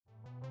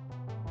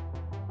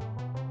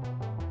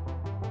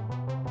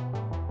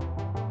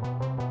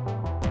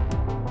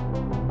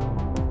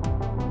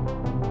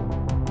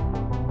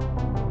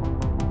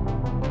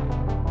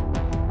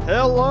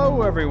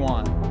Hello,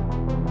 everyone.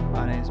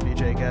 My name is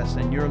BJ Guest,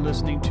 and you're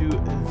listening to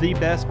the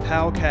best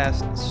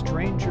palcast,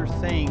 Stranger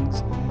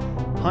Things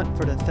Hunt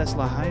for the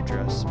Thessala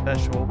Hydra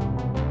special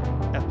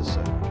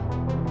episode.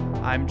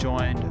 I'm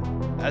joined,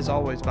 as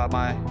always, by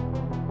my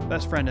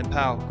best friend and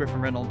pal, Griffin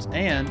Reynolds,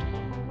 and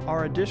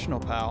our additional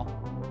pal,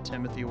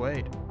 Timothy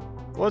Wade.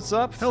 What's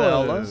up,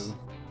 fellas?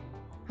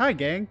 Hi,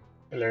 gang.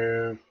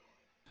 Hello.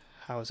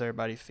 How's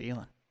everybody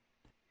feeling?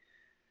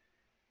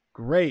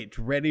 Great.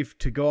 Ready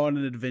to go on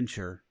an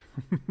adventure.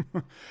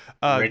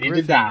 Ready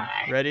Griffin, to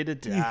die. Ready to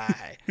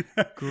die.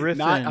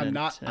 Griffin. I'm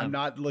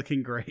not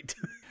looking great.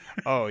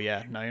 Oh,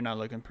 yeah. No, you're not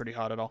looking pretty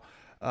hot at all.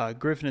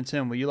 Griffin and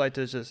Tim, would you like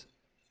to just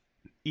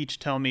each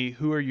tell me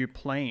who are you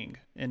playing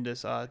in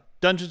this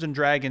Dungeons and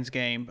Dragons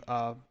game?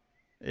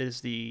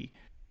 Is the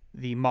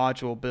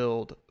module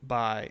build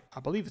by, I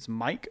believe it's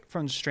Mike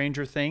from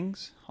Stranger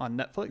Things on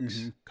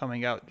Netflix,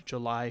 coming out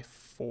July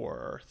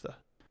 4th.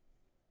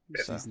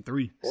 So, Season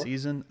 3.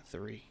 Season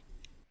 3.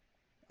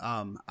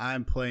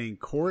 I'm playing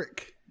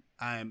Korik.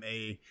 I'm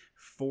a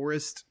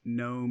forest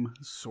gnome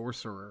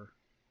sorcerer.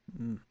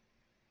 And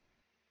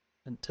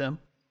Tim?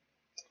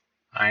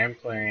 I am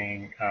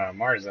playing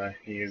Marza.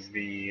 He is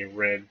the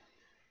red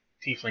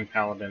tiefling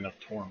paladin of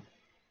Torm.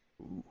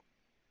 Ooh.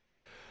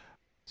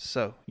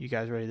 So, you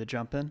guys ready to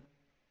jump in?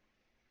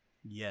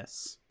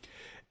 Yes.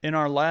 In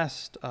our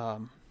last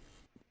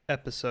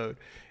episode,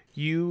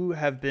 you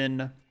have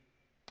been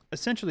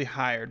essentially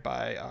hired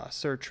by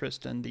Sir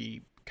Tristan,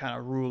 the kind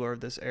of ruler of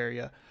this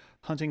area,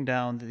 hunting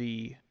down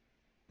the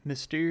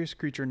mysterious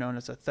creature known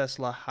as a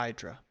Thessala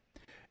Hydra.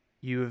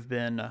 You have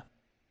been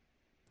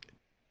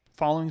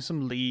following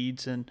some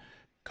leads and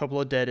a couple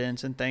of dead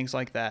ends and things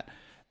like that,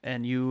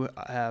 and you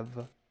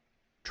have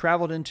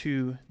traveled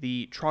into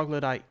the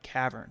Troglodyte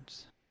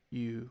Caverns.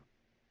 You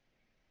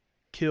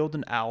killed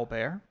an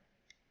owlbear,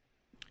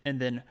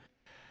 and then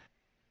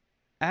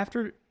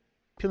after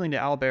killing the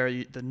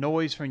owlbear, the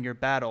noise from your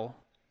battle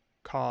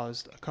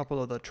caused a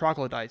couple of the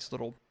troglodytes,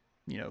 little,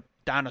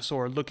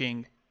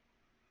 dinosaur-looking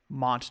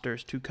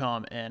monsters, to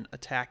come and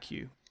attack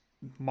you.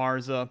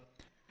 Marza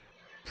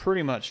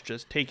pretty much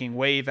just taking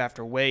wave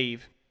after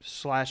wave,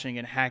 slashing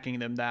and hacking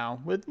them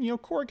down, with,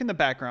 Korik in the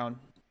background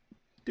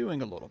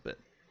doing a little bit.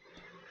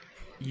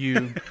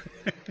 You,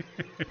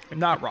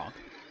 not wrong.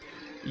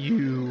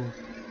 You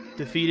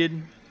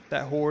defeated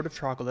that horde of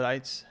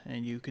troglodytes,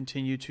 and you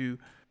continue to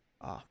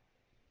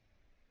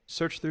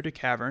search through the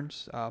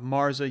caverns.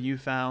 Marza, you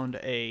found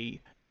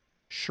a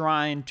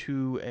shrine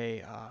to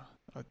a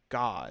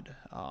god,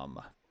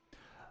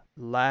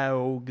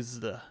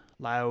 Laogzda,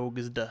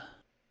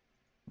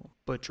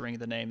 butchering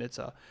the name. It's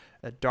a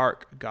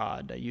dark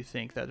god that you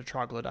think that the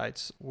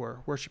troglodytes were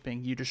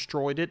worshipping. You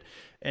destroyed it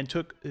and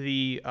took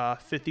the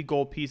 50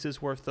 gold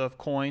pieces worth of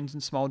coins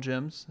and small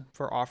gems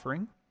for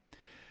offering.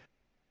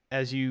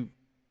 As you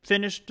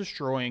finished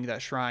destroying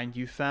that shrine,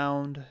 you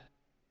found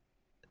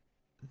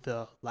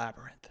the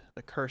labyrinth,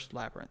 the cursed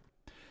labyrinth.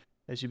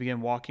 As you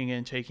begin walking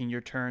in, taking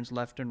your turns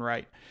left and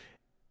right,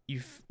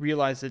 you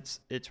realize it's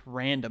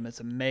random.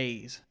 It's a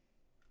maze.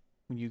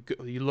 When you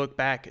look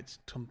back, it's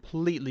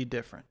completely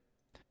different.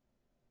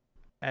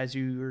 As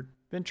you've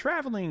been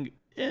traveling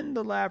in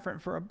the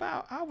labyrinth for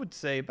about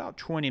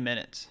 20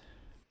 minutes,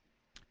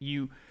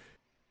 you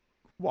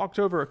walked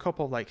over a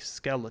couple of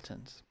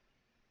skeletons.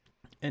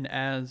 And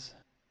as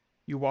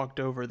you walked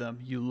over them,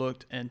 you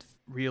looked and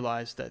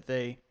realized that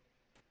they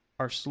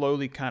are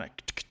slowly kind of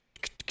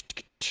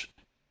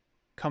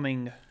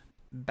coming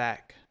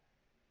back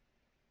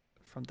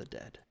from the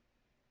dead.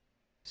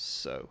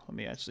 So let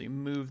me actually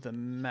move the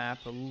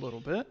map a little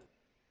bit.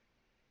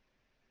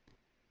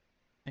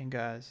 And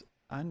guys,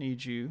 I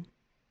need you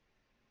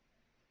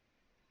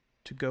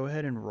to go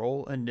ahead and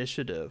roll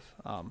initiative.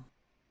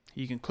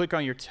 You can click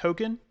on your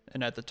token,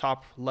 and at the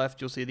top left,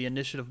 you'll see the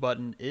initiative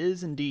button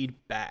is indeed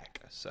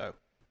back. So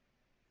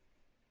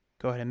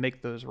go ahead and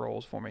make those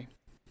rolls for me.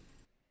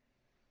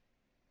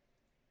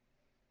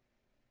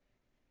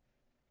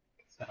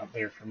 It's not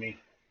there for me.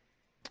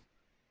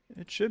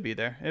 It should be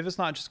there. If it's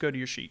not, just go to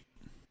your sheet.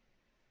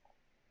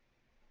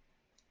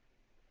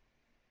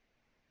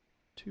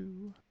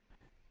 2.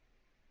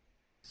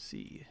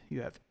 See,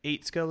 you have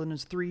 8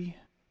 skeletons. 3.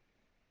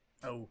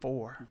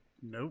 4.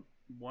 Nope.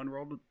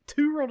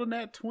 2 rolled a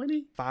nat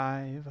 20.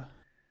 5.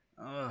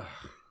 Ugh.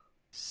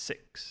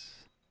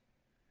 6.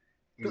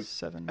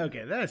 7.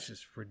 Okay, that's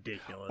just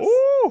ridiculous.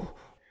 Ooh!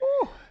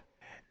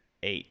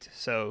 8.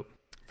 So,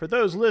 for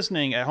those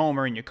listening at home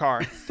or in your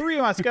car, 3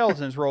 of my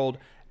skeletons rolled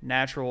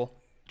natural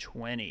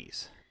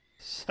 20s.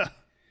 So,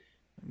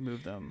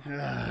 move them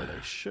where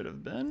they should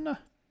have been.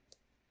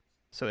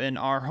 So, in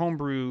our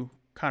homebrew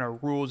kind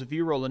of rules, if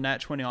you roll a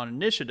nat 20 on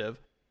initiative,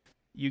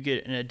 you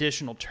get an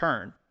additional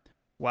turn.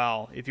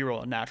 While if you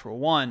roll a natural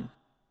 1,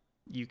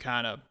 you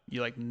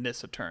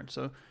miss a turn.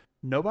 So,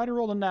 nobody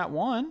rolled a nat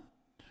 1.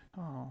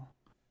 Oh.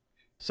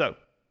 So,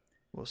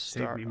 we'll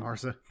start. Save me,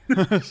 Marza.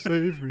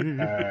 Save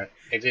me.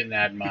 It didn't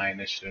add my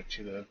initiative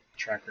to the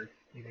tracker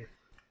either.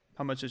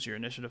 How much is your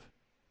initiative?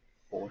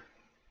 4.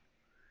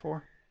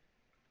 4?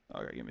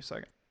 Okay, give me a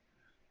second.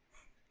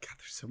 God,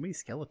 there's so many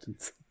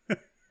skeletons.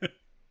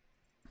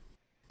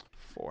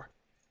 4.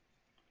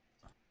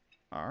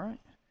 All right.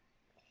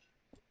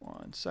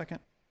 1 second.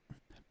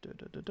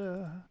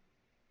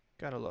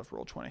 Gotta love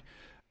roll 20.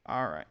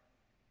 All right.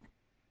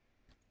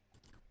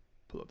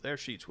 Pull up their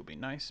sheets will be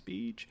nice,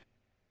 speech.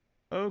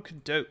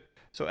 Okie doke.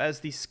 So as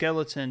these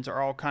skeletons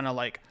are all kind of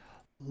like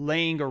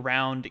laying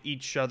around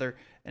each other,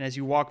 and as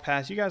you walk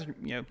past, you guys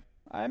are,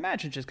 I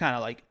imagine just kind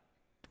of like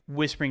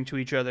whispering to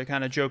each other,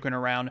 kind of joking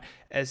around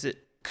as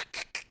it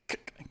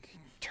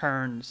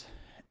turns,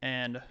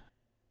 and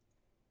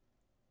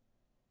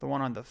the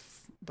one on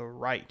the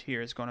right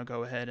here is going to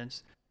go ahead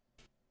and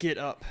get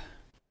up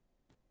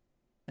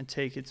and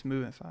take its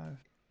movement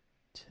 5,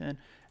 10,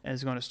 and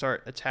is going to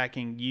start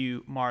attacking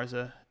you,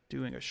 Marza,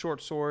 doing a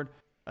short sword,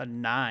 a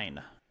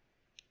 9.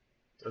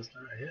 Does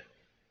not hit.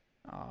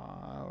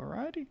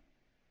 Alrighty.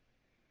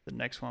 The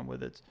next one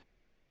with it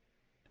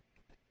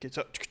gets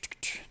up,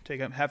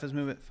 take up half his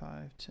movement,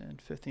 5, 10,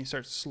 15,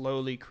 starts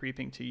slowly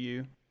creeping to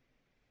you.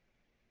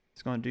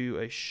 It's going to do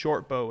a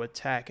short bow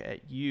attack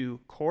at you,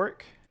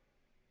 Cork.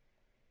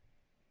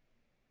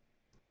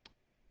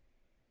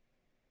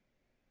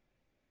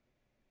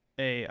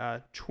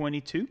 A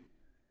 22.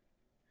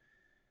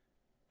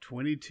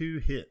 22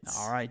 hits.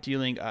 All right,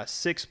 dealing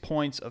 6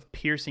 points of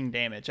piercing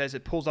damage as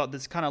it pulls out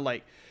this kind of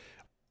like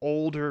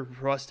older,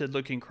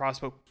 rusted-looking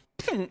crossbow.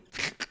 The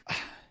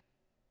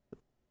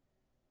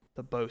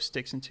bow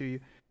sticks into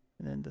you.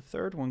 And then the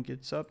third one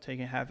gets up,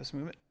 taking half its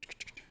movement.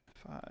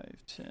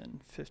 5,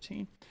 10,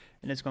 15.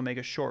 And it's going to make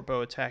a short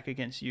bow attack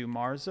against you,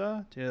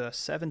 Marza, to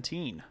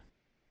 17.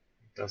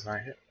 Does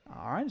not hit.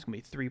 All right, it's going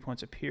to be 3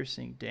 points of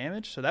piercing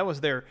damage. So that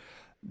was their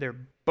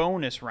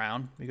bonus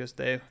round because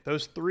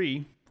those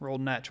 3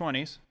 rolled nat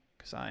 20s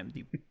because I'm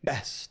the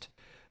best.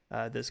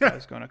 This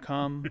guy's going to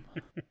come,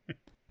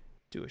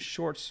 do a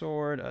short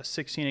sword, a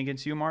 16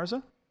 against you,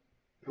 Marza.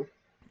 Nope.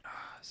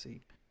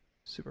 See,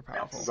 super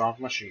powerful. Bounces off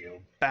my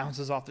shield.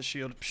 Bounces off the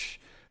shield. Psh.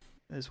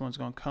 This one's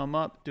going to come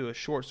up, do a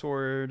short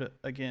sword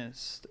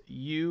against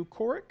you,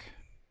 Korik.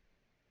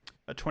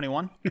 A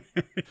 21.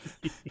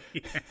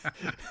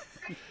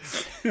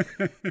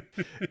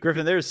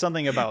 Griffin, there's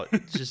something about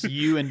just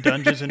you and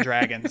Dungeons and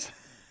Dragons.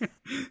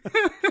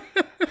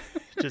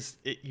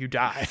 You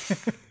die.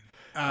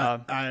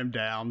 I am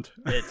downed.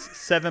 It's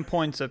 7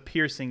 points of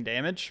piercing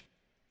damage.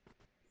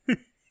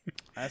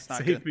 That's not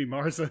Save good. me,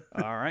 Marza.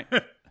 All right.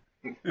 I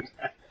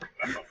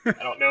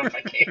don't know if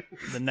I can.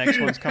 The next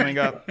one's coming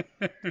up.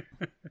 And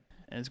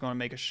it's going to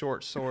make a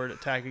short sword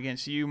attack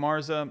against you,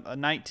 Marza. A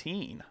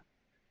 19.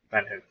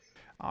 That hits.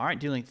 All right,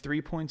 dealing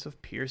 3 points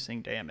of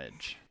piercing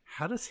damage.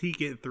 How does he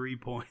get 3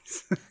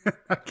 points?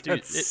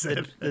 Dude,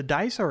 the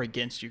dice are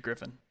against you,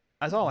 Griffin.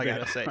 That's all I got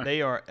to say.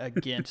 They are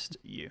against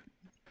you.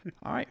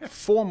 All right,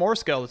 4 more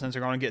skeletons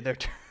are going to get their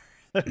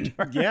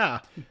turn. Yeah.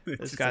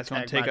 This guy's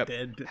going to take up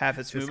half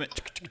its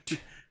movement.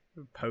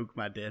 Poke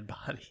my dead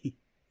body.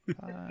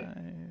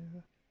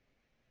 5,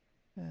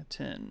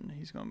 10.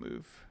 He's going to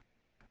move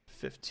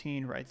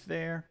 15 right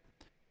there.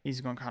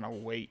 He's going to kind of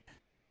wait,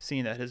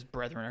 seeing that his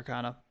brethren are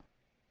kind of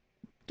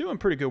doing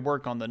pretty good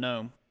work on the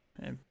gnome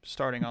and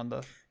starting on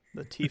the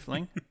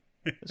tiefling.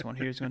 This one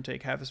here is going to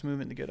take half his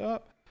movement to get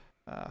up.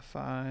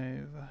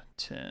 5,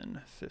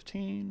 10,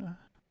 15.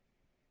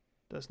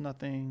 Does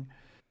nothing.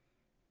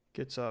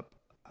 Gets up.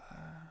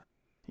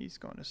 He's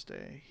going to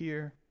stay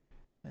here.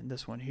 And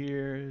this one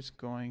here is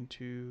going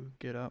to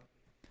get up.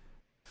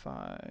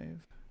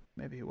 5.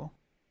 Maybe he will.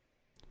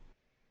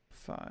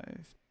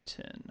 5,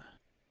 10.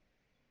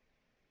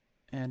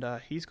 And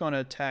he's going to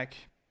attack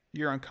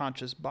your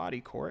unconscious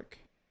body, Korik.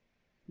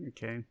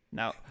 Okay.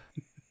 Now,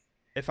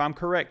 if I'm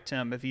correct,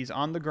 Tim, if he's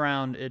on the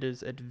ground, it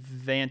is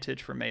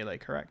advantage for melee,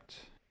 correct?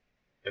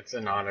 It's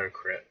an auto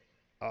crit.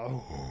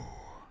 Oh.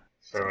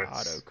 So it's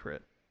auto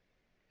crit.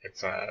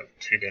 It's 2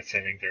 death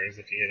saving throws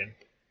if you hit him.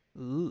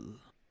 Ooh.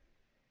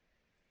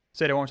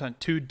 Say that one more time.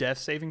 2 death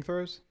saving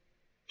throws?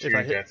 2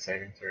 death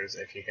saving throws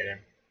if you hit him.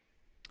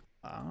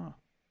 Ah.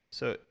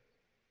 So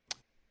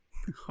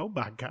Oh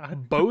my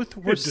god. both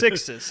were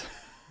 6s.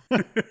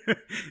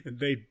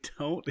 They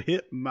don't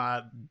hit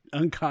my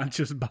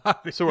unconscious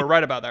body. So we're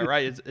right about that,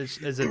 right? It's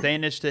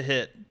advantage to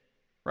hit,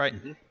 right?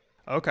 Mm-hmm.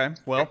 Okay.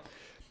 Well,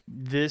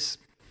 as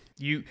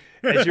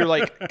you're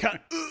like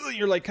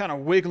kind of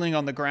wiggling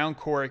on the ground,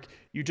 Korik,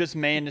 you just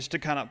managed to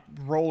kind of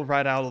roll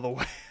right out of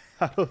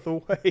the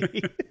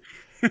way.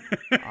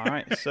 All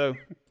right. So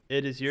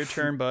it is your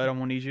turn, bud. I'm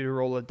gonna need you to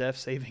roll a death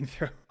saving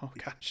throw. Oh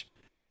gosh.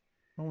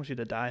 I want you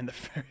to die in the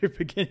very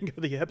beginning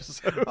of the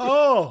episode.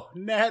 Oh,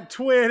 nat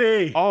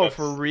 20. Oh,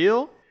 for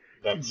real?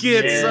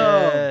 Get some.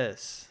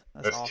 Yes.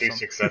 That's awesome. 2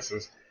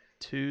 successes.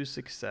 2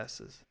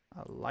 successes.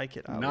 I like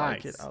it. I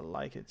Nice. like it. I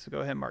like it. So go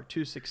ahead, Mark.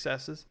 2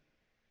 successes.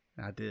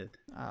 I did.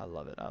 I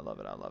love it. I love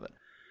it. I love it.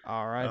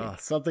 All righty.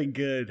 Something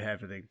good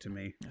happening to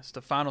me. It's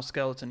the final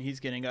skeleton. He's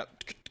getting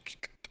up.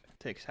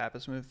 Takes half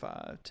his move.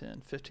 5,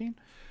 10, 15.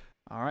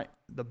 All right.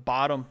 The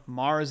bottom,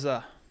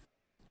 Marza.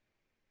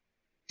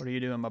 What are you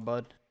doing, my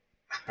bud?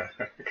 All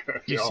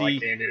I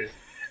can do is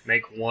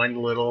make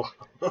one little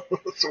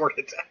sword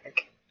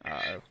attack.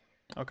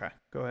 Okay.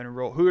 Go ahead and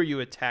roll. Who are you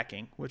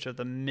attacking? Which of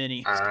the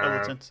mini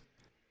skeletons?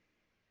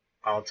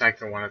 I'll attack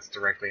the one that's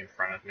directly in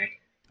front of me.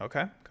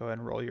 Okay. Go ahead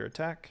and roll your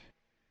attack.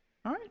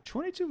 All right.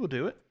 22 will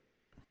do it.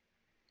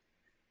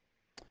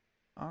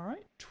 All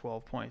right.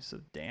 12 points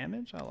of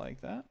damage. I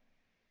like that.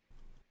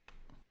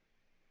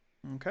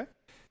 Okay.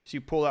 So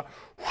you pull out.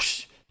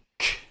 Whoosh,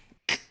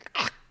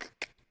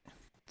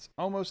 it's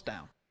almost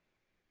down.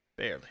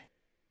 Barely.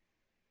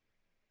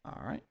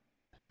 All right.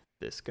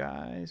 This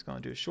guy is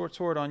going to do a short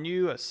sword on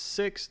you. A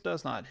 6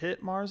 does not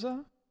hit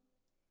Marza.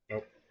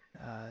 Nope.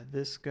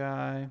 This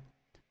guy,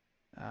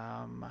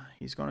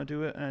 he's going to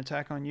do an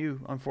attack on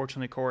you.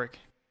 Unfortunately, Korik.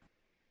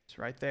 It's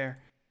right there.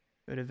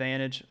 Good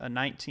advantage. A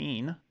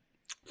 19.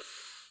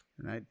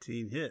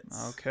 19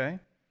 hits. Okay.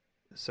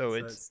 So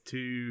it's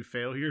 2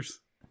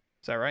 failures.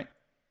 Is that right?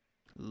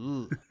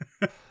 Ooh.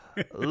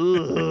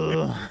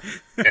 Ooh.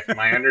 If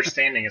my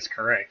understanding is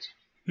correct,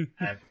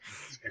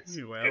 it's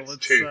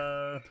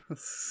 2.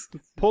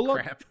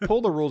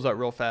 Pull the rules up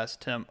real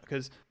fast, Tim,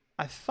 because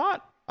I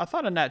thought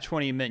a nat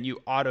 20 meant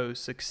you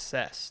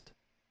succeeded.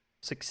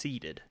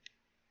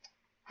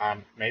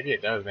 Maybe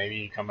it does. Maybe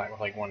you come back with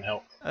like 1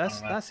 health. I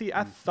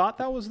thought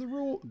that was the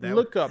rule.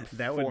 Look up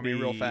that for me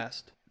real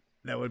fast.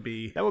 That would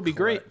be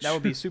great. That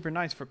would be super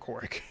nice for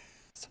Korik.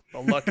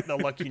 The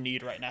luck you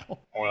need right now.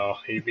 Well,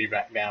 he'd be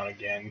back down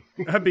again.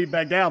 I'd be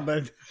back down,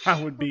 but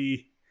I would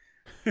be.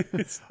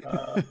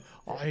 I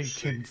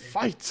can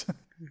fight.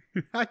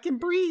 I can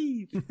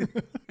breathe.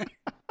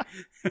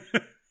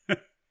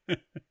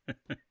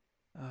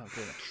 Oh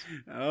goodness.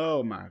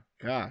 Oh my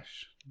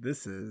gosh,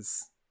 this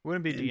is.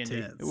 Wouldn't be D&D.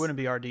 It wouldn't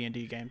be our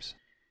D&D games.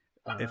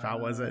 If I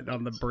wasn't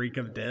on the brink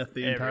of death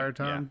the entire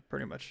time. Yeah,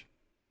 pretty much.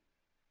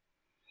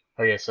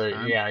 Okay, so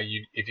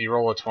if you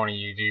roll a 20,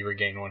 you do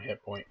regain 1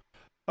 hit point.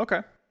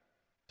 Okay.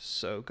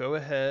 So go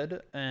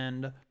ahead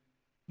and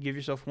give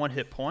yourself 1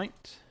 hit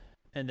point.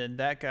 And then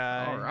that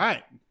guy. All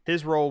right.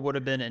 His roll would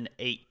have been an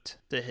 8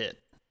 to hit.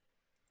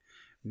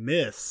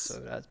 Miss. So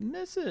that's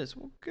misses.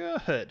 Well,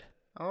 good.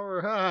 All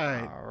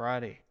right.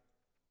 Alrighty.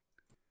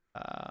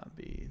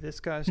 Be this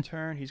guy's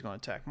turn. He's going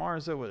to attack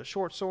Marza with a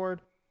short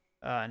sword.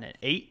 And an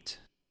 8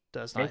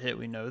 does not hit.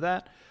 We know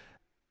that.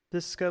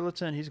 This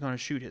skeleton, he's going to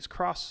shoot his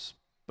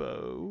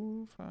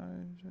crossbow.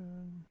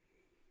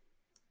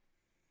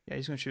 Yeah,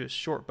 he's going to shoot his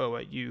short bow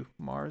at you,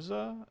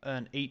 Marza.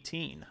 An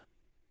 18.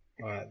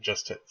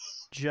 Just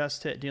hits.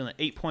 Just hit, dealing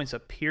 8 points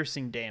of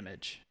piercing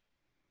damage.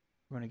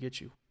 We're going to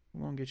get you.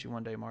 We're going to get you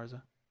one day,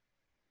 Marza.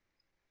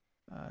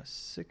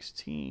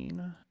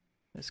 16.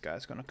 This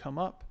guy's going to come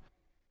up.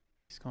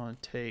 He's going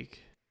to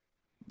take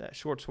that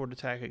short sword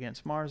attack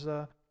against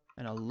Marza.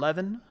 An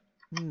 11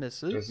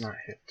 misses. Does not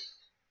hit.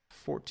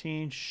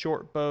 14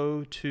 short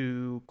bow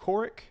to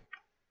Korik.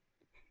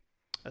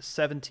 A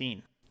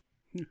 17.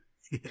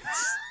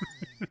 Yes.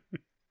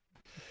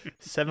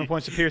 7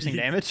 points of piercing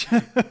damage.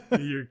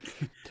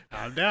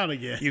 I'm down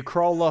again. You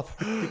crawl up,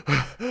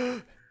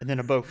 and then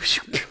a bow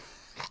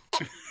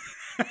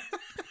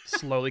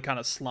slowly kind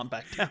of slump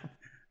back down.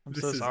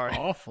 This is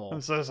awful.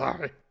 I'm so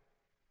sorry.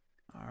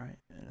 All right,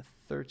 and a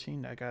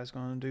 13. That guy's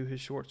going to do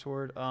his short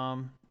sword.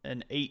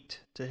 An 8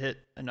 to hit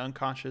an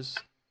unconscious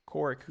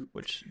Korik,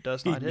 which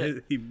does not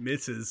hit. He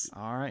misses.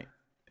 All right.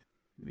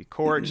 It'll be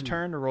Korik's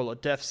turn to roll a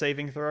death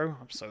saving throw.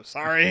 I'm so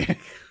sorry.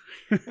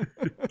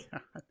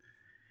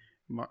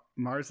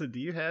 Marza, do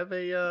you have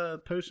a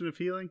potion of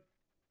healing?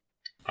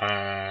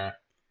 I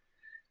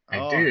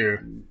do.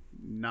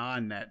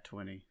 Non-nat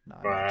 20.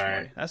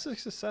 That's a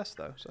success,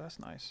 though, so that's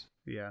nice.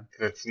 Yeah.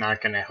 That's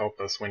not going to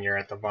help us when you're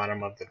at the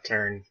bottom of the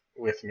turn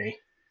with me.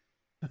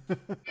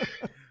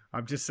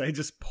 I'm just saying,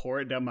 just pour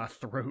it down my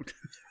throat.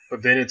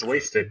 But then it's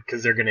wasted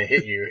because they're going to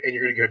hit you and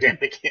you're going to go down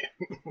again.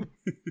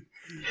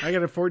 I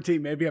got a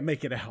 14. Maybe I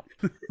make it out.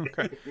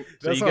 Okay.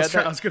 I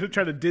was going to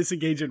try to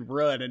disengage and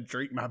run and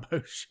drink my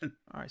potion.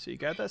 All right, so you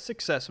got that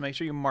success. Make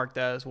sure you mark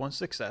that as one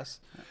success.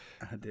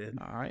 I did.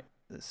 All right.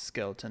 The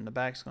skeleton in the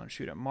back is going to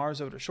shoot at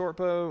Marza with a short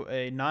bow.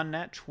 A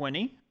non-nat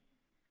 20.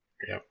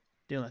 Yep.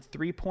 Dealing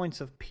 3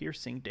 points of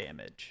piercing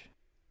damage.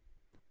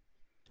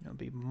 It'll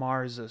be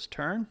Marza's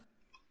turn.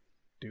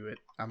 Do it.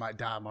 I might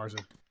die, Marza.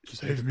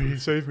 Save me,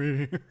 save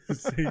me.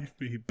 Save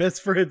me.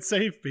 Best friend,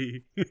 save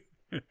me.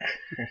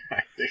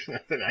 There's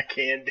nothing I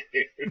can do.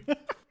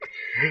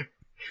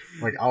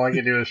 Like, all I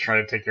can do is try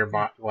to take your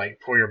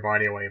pull your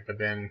body away, but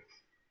then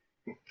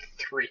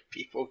 3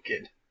 people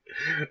get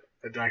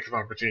attacks of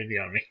opportunity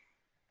on me.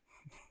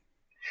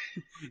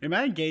 Am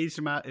I engaged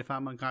if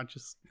I'm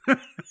unconscious?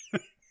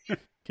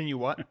 Can you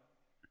what?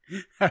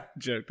 I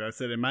joked. I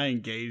said, am I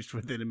engaged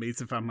with enemies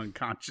if I'm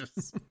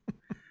unconscious?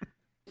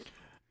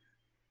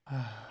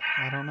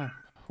 I don't know.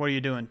 What are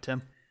you doing,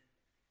 Tim?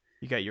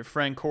 You got your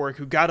friend Korik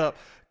who got up,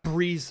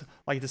 breathed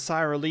like the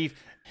sigh of relief,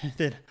 and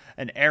then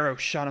an arrow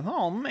shot him.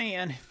 Oh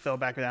man, he fell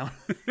back down.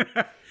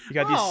 You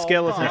got these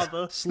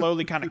skeletons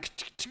slowly kind of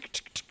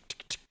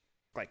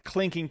like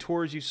clinking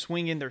towards you,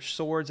 swinging their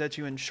swords at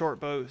you and short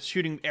bows,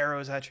 shooting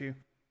arrows at you.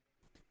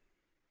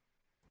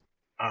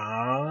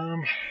 I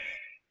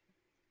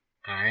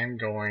am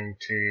going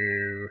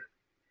to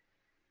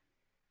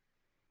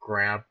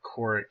grab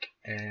Cork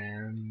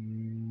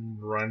and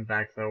run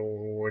back the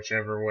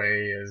whichever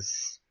way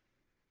is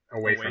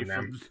away from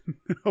them.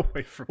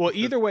 Away from Well, them.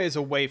 either way is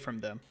away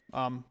from them.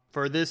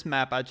 For this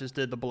map, I just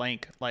did the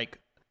blank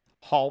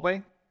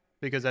hallway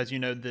because, as you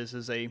know, this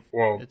is a.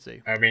 Well, it's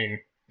a. I mean,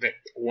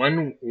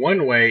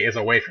 one way is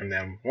away from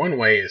them. One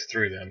way is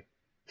through them.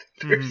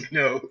 There's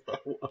no.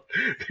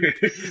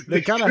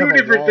 They kind of two have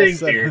different a wall things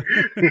set here.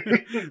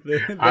 they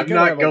I'm kinda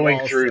not have a going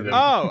wall through set them.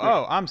 up.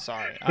 Oh, I'm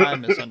sorry. I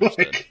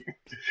misunderstood.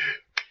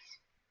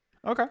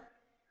 Okay.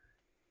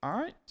 All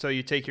right. So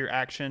you take your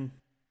action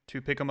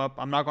to pick him up.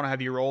 I'm not going to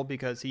have you roll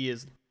because he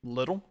is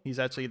little. He's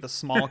actually the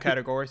small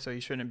category, so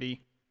he shouldn't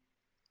be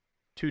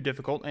too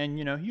difficult. And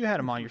you had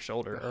him on your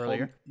shoulder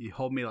earlier. You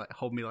hold me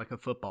like a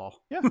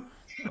football. Yeah.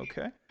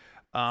 Okay.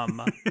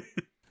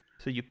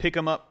 So you pick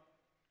him up.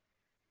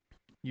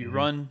 You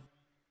run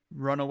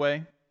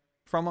away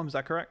from him. Is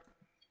that correct?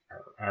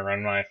 I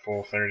run my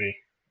full 30.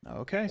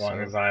 Okay. As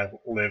long as I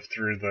live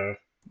through the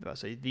I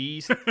say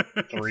these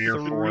 3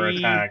 or 4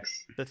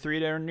 attacks. the 3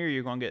 that are near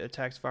you are going to get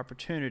attacks of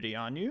opportunity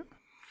on you.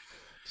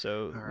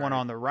 So one right,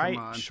 on the right,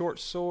 on. short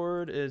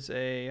sword is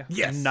a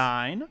Yes.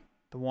 9.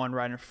 The one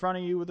right in front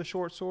of you with a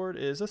short sword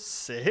is a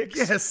 6.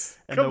 Yes.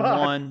 And Come the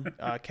on.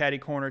 one catty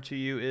corner to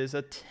you is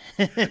a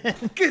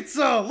 10. Get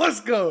some.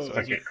 Let's go. So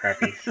I get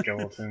crappy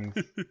skeletons.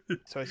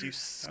 So as you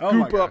Oh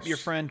my scoop up gosh. your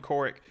friend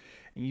Korik,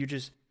 and you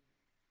just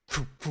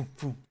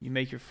you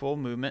make your full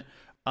movement.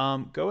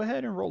 Go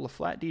ahead and roll a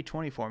flat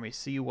d20 for me.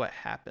 See what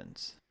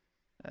happens.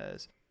 And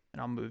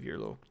I'll move your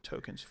little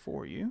tokens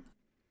for you.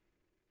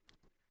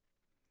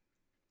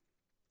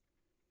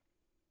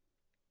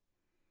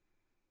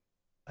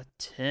 A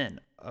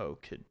 10.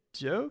 Okie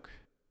doke.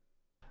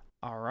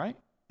 All right.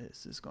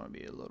 This is going to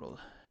be a little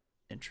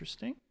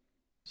interesting.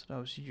 So that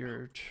was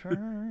your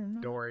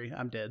turn. Dory,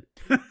 I'm dead.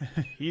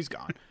 He's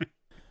gone.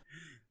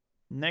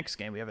 Next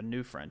game, we have a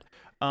new friend.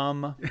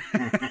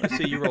 Let's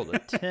see. You rolled a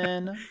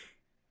 10. Let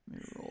me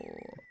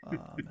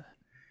roll.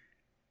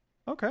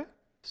 Okay.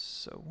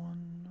 So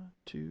 1,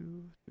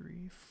 2,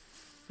 3,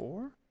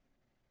 4.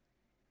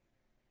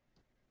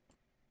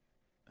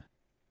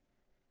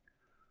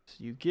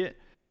 So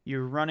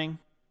you're running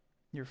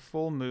your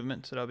full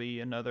movement. So that'll be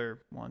another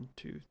 1,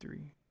 2,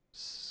 3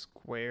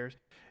 squares,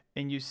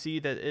 and you see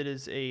that it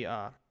is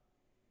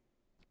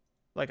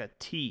like a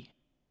T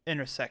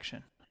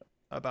intersection,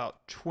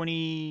 about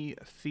 20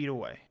 feet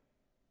away.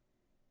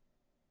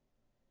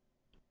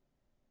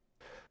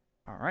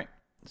 All right.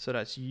 So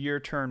that's your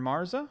turn,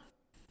 Marza.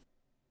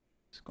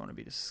 It's going to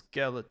be the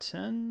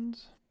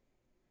skeletons.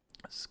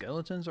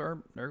 Skeletons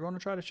they're going to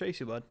try to chase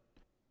you, bud.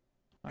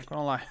 Not going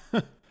to lie.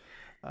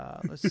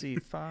 Let's see.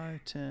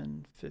 5,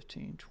 10,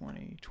 15,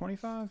 20,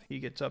 25. He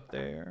gets up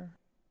there.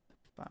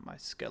 Find my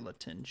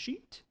skeleton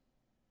sheet.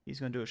 He's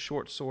going to do a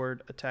short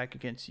sword attack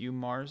against you,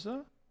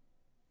 Marza.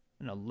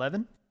 An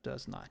 11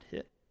 does not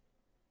hit.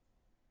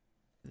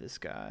 This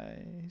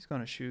guy, he's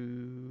going to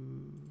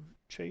shoot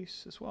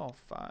chase as well.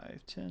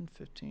 5, 10,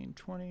 15,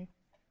 20,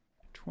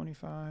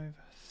 25,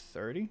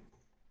 30.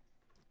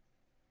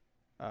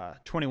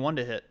 21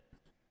 to hit.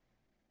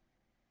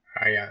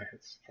 Oh, yeah.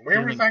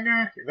 Where was that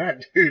guy?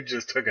 That dude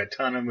just took a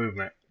ton of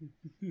movement.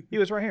 He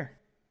was right here.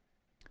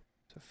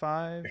 So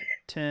 5,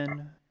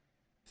 10,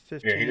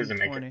 15, Yeah, he doesn't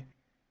 20. make it.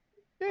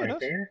 Yeah, he Right does.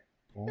 there?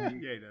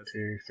 1, Yeah, he does.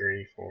 2,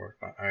 3, 4,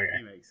 5. He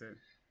Okay. makes it.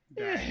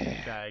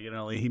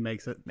 Diagonally, he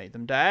makes it. Made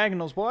them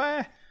diagonals,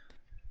 boy.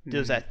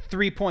 Deals that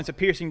 3 points of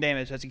piercing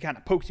damage as he kind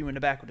of pokes you in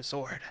the back with a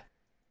sword.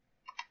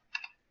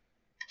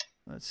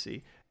 Let's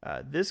see.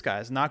 This guy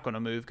is not going to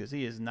move because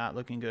he is not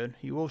looking good.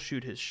 He will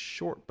shoot his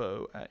short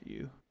bow at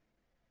you.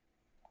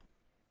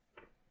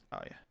 Oh,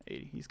 yeah.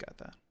 80. He's got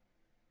that.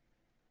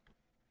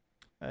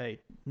 A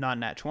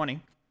non-nat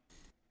 20.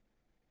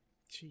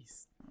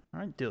 Jeez.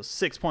 All right. Deals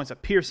 6 points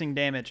of piercing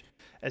damage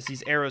as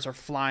these arrows are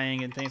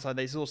flying and things like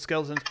that. These little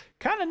skeletons,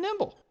 kind of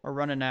nimble, are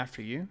running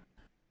after you.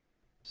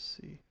 Let's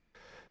see.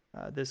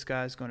 This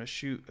guy's going to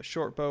shoot a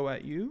short bow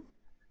at you.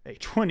 A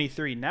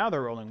 23. Now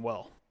they're rolling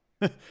well.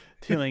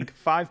 Dealing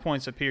 5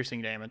 points of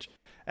piercing damage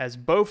as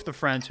both the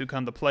friends who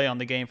come to play on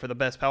the game for the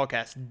best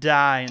Palcast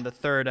die in the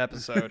 3rd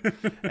episode.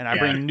 And I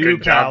bring new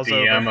good job, pals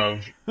DM,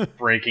 over. of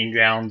breaking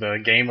down the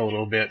game a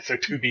little bit so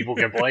 2 people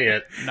can play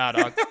it. Nah,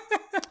 dog.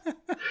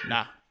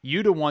 Nah.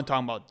 You the one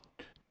talking about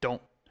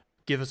don't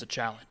give us a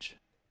challenge.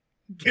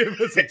 Give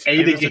us a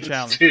 8 Give us a against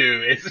challenge.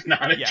 2 is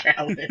not a Yeah.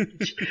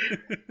 challenge.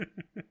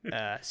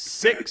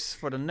 6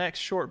 for the next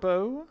short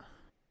bow.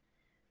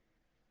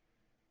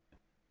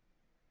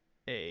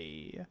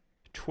 A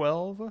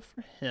 12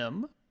 for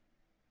him.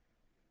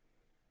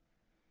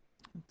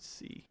 Let's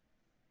see.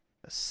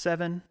 A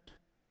 7.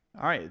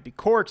 All right, it'd be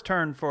Korik's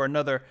turn for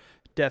another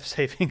death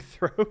saving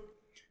throw.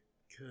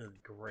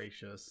 Good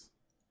gracious.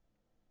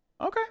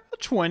 Okay, a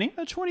 20.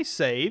 A 20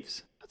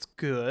 saves. That's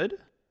good.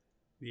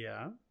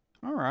 Yeah.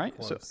 All right.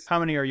 Close. So how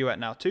many are you at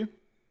now? 2?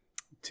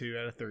 2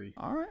 out of 3.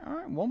 All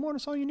right. One more,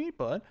 that's all you need,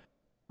 bud.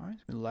 All right,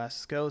 the last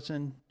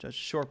skeleton. Judge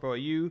Shortbow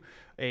at you.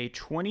 A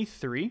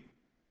 23.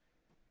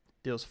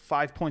 Deals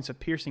 5 points of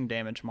piercing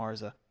damage,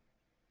 Marza.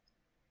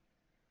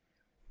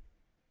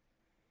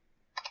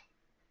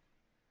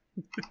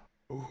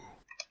 Ooh,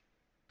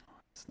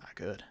 it's not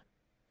good.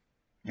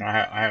 No,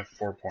 I have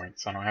 4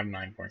 points. I don't have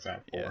 9 points. I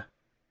have 4. Yeah.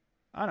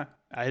 I know.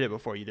 I hit it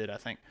before you did, I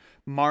think.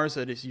 Mars,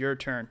 it is your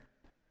turn.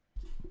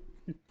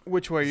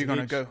 Which way are you going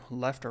to go?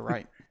 Left or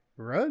right?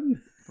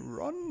 Run.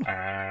 Run.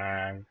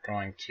 I'm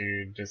going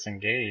to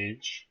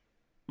disengage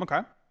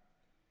Okay.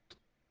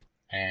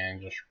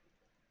 and just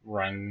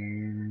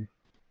run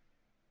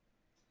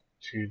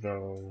to the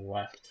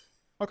left.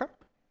 Okay.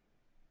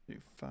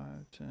 5,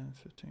 10,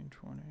 15,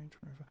 20,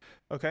 25.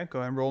 Okay, go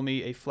ahead and roll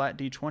me a flat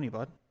D20,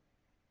 bud.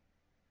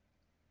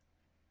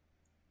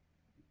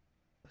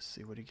 Let's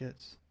see what he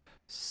gets.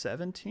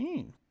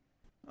 17.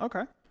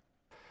 Okay.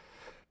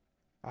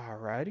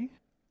 Alrighty.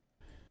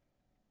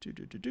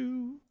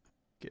 Do.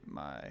 Get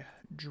my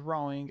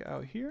drawing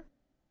out here.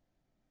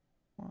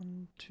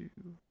 1, 2,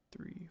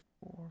 3,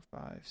 4,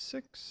 5,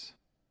 6.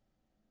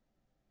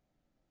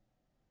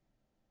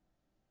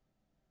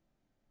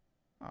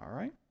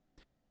 Alright.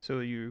 So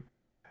you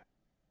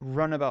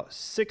run about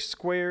 6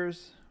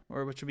 squares,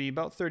 or which would be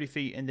about 30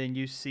 feet, and then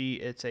you see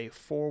it's a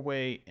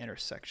 4-way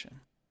intersection.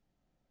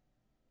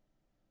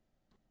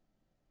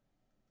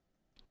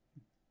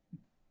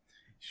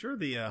 Sure,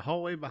 the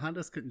hallway behind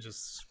us couldn't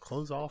just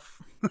close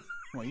off.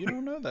 Well, you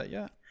don't know that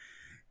yet.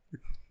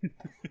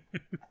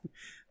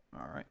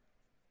 All right.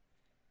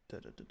 Da.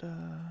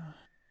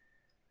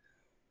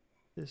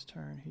 This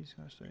turn, he's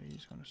going to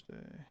stay.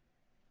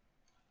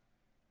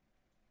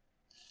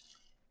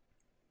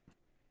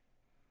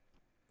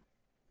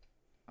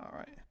 All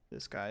right.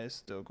 This guy is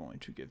still going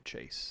to give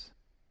chase.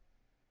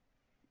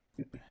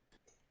 5,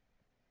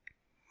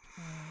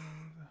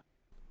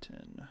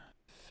 10,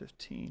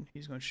 15.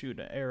 He's going to shoot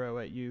an arrow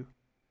at you.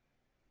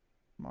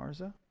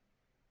 Marza.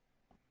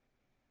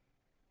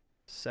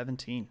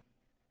 17.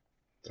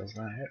 Does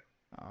not hit.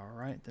 All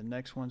right. The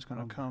next one's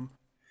going to come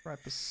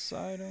right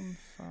beside him.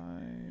 5,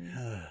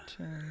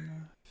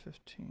 10,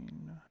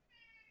 15,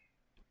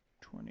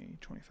 20,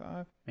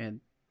 25.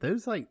 And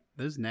those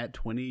nat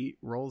 20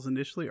 rolls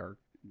initially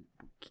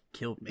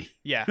killed me.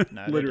 Yeah.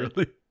 No,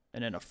 literally.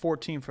 And then a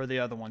 14 for the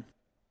other one.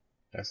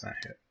 Does not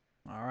hit.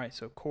 All right.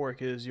 So,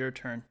 Cork, it is your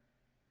turn.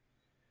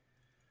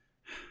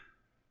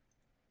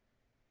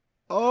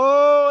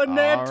 Oh,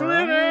 nat All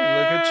 20!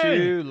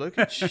 Right. Look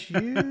at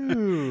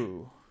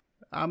you.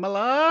 I'm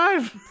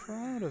alive! I'm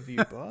proud of you,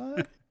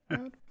 bud.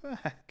 Proud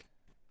back.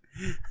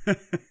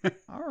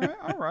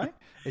 All right.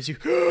 As you,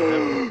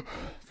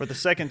 for the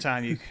second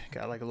time, you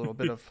got like a little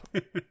bit of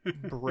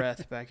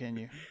breath back in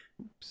you.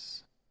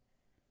 Oops.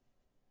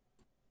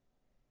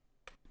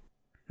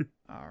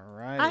 All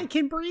right. I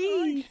can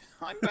breathe!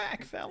 I'm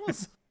back,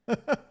 fellas. All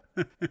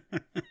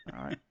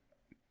right.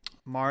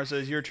 Mars,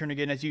 it's your turn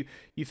again. As you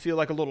feel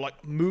like a little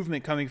like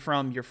movement coming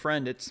from your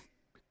friend. It's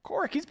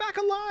Cork. He's back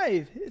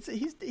alive.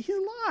 He's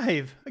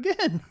alive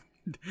again.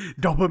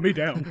 Don't put me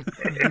down.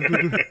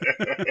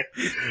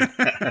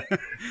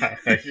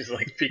 I just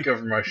like peek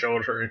over my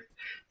shoulder and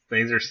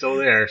things are still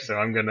there, so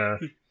I'm gonna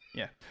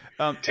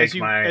as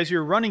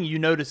you're running, you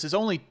notice there's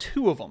only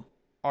 2 of them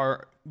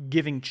are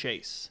giving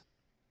chase.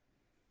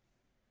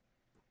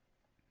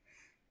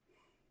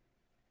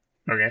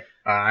 Okay.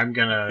 I'm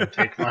gonna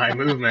take my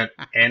movement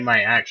and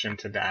my action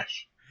to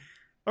dash.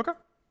 Okay.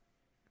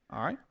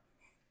 All right.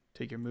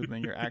 Take your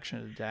movement, your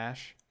action to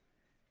dash.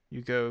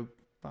 You go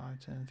 5,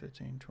 10,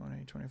 15,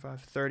 20,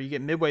 25, 30. You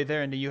get midway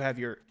there, and then you have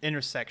your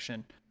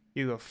intersection.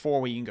 You go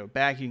forward, you can go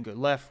back, you can go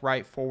left,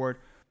 right, forward.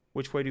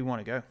 Which way do you want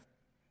to go?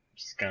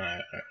 Just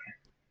gonna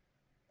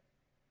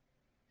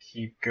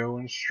keep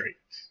going straight.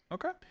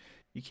 Okay.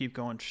 You keep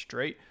going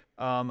straight.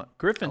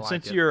 Griffin,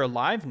 since it. you're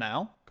alive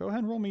now, go ahead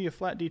and roll me a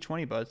flat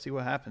D20, bud. See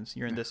what happens.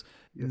 You're in this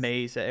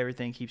maze that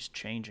everything keeps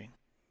changing.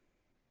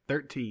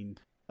 13.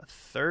 A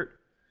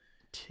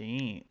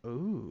 13.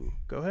 Ooh.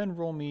 Go ahead and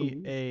roll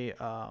me a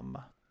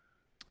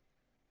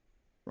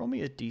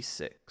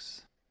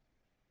D6.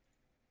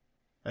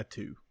 A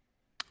 2.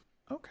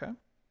 Okay.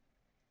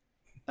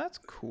 That's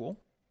cool.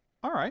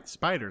 All right.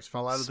 Spiders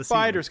fall out of the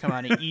Spiders ceiling.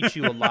 come out and eat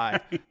you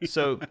alive.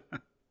 So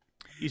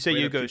you say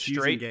you go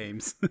straight.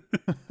 Games.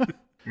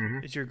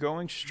 As you're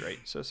going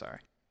straight. So sorry.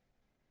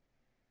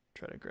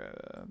 Try to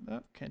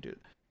grab. Can't do it.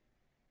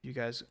 You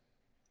guys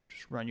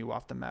just run you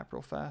off the map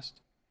real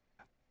fast.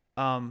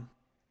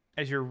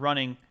 As you're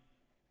running,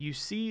 you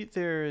see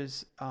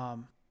there's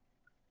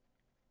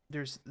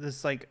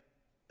this like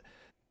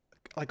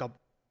a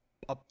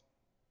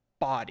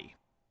body.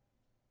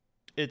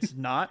 It's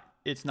not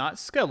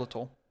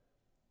skeletal.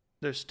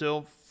 There's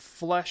still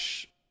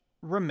flesh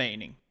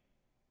remaining.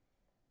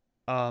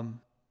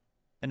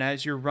 And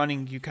as you're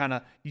running, you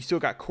still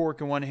got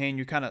Cork in one hand.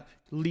 You kind of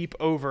leap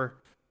over.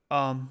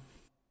 Well,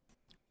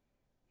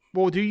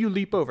 do you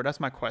leap over? That's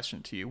my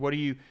question to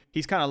you.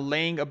 He's kind of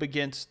laying up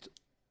against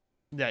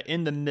that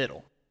in the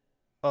middle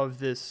of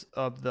the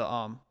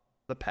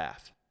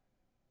path.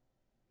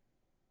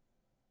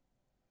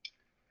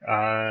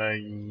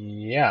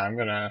 Yeah, I'm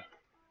gonna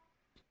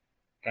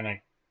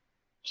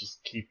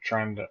just keep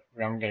trying to.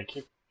 I'm gonna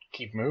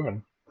keep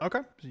moving.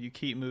 Okay, so you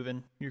keep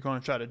moving. You're going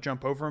to try to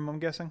jump over him, I'm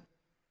guessing.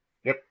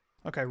 Yep.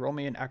 Okay, roll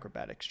me an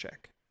acrobatics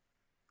check.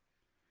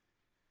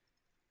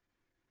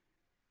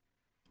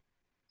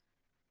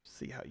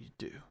 See how you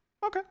do.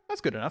 Okay,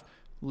 that's good enough.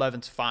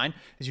 11's fine.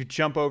 As you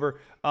jump over,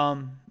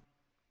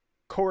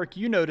 Korik,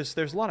 you notice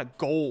there's a lot of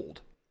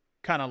gold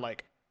kind of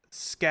like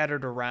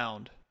scattered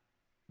around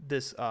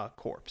this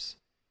corpse.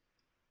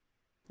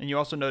 And you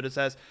also notice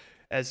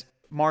as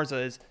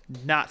Marza is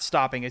not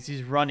stopping, as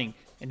he's running,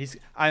 and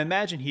I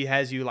imagine he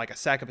has you like a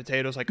sack of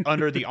potatoes like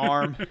under the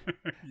arm.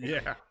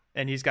 Yeah.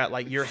 And he's got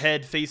like your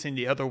head facing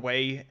the other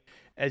way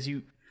as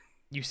you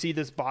see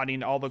this body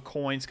and all the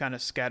coins kind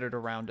of scattered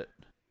around it.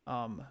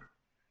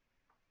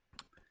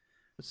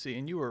 Let's see,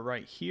 and you were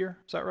right here.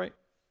 Is that right?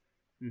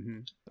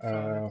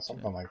 Mm-hmm.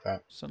 Something like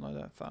that. Something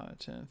like that. 5,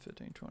 10,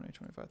 15, 20,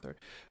 25, 30.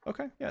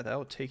 Okay, yeah, that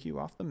will take you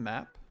off the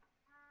map.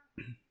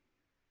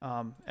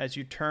 As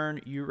you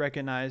turn, you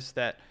recognize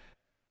that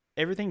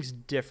everything's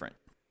different.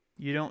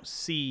 You don't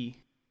see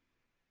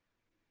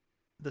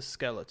the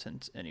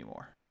skeletons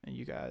anymore. And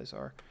you guys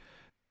are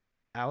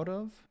out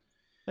of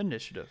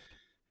initiative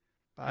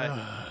by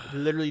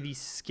literally the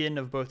skin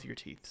of both your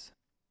teeth.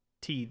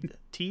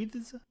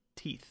 Teeths?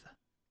 Teeth.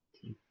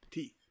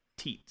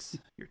 Teats.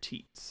 Your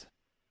teats.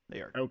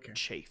 They are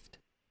chafed.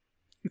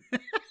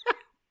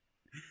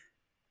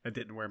 I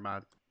didn't wear my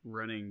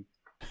running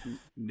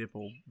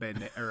nipple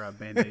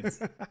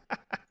band-aids.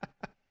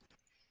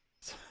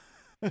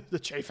 The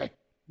chafing.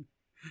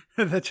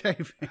 The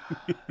chafing.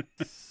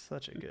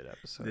 Such a good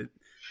episode.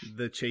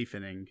 The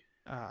chafening.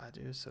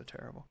 Dude, it's so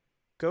terrible.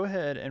 Go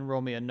ahead and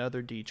roll me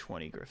another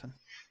D20, Griffin.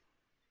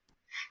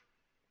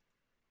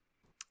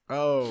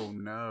 Oh,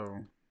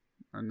 no.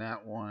 A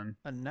nat 1.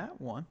 A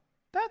nat 1?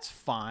 That's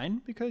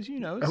fine, because,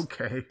 it's...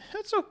 Okay.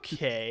 That's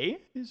okay.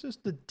 It's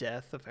just the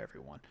death of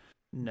everyone.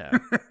 No.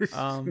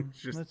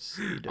 Let's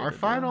see. Our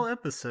final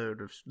episode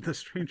of the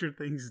Stranger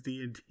Things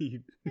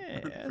D&D. Yeah,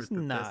 it's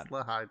not.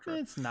 Thessala Hydra.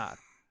 It's not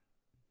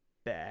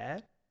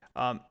bad.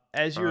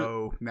 As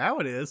you're now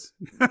it is.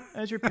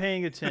 As you're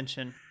paying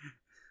attention,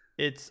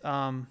 it's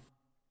why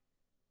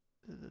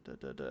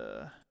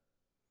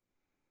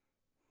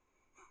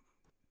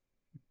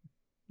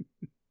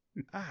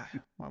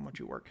won't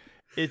you work?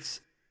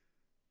 It's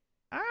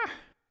a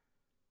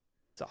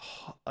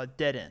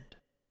dead end.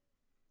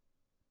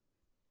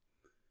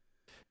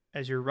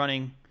 As you're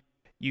running,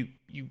 you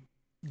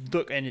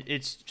look, and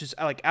it's just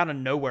like out of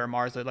nowhere,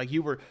 Martha. Like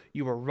you were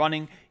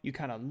running, you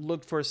kind of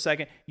looked for a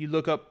second, you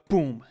look up,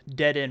 boom,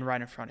 dead end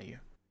right in front of you.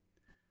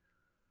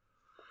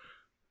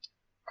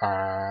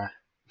 Does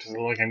it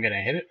look like I'm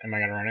gonna hit it? Am I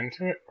gonna run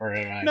into it, or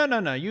am I?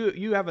 No.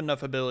 You have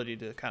enough ability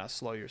to kind of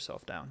slow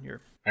yourself down.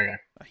 You're a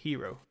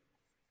hero.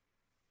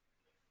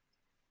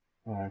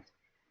 Kind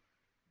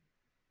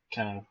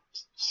of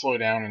slow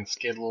down and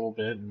skid a little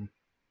bit, and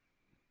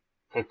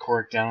put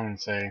Cork down and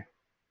say,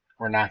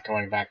 "We're not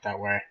going back that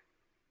way."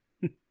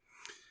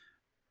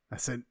 I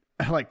said,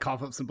 I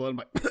cough up some blood. I'm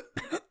like,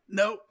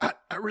 no, I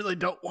really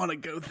don't want to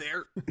go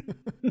there.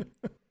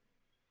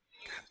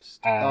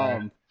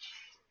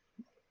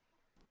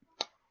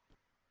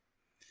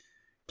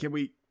 Can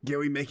we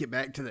make it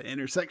back to the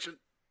intersection?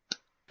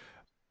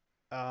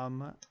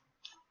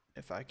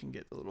 If I can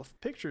get the little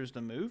pictures to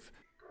move,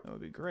 that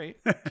would be great.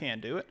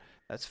 Can't do it.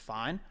 That's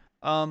fine.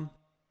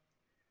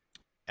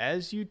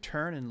 As you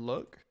turn and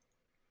look,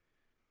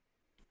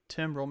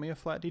 Tim, roll me a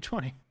flat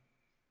D20.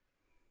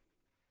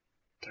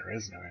 There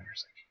is no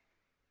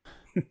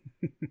intersection.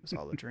 It's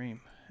all a dream.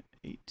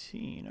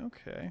 18.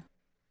 Okay.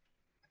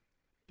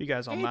 You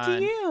guys don't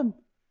mind?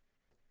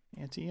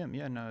 ATM.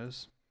 Yeah, no,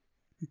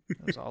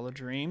 it was all a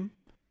dream.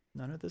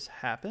 None of this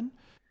happened.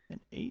 And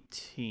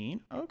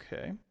 18.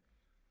 Okay.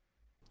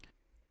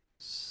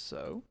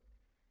 So,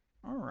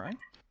 all right.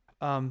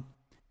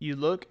 You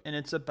look, and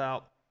it's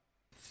about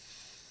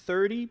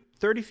 30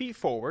 feet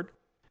forward,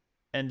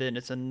 and then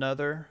it's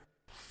another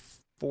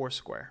 4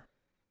 square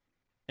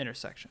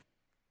intersection.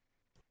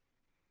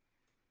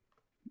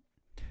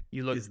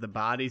 You look. Is the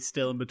body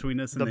still in between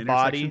us and the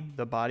body? intersection?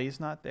 The body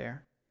is not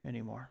there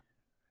anymore.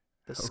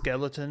 The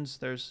skeletons.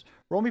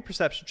 Roll me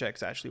perception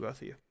checks, actually,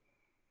 both of you.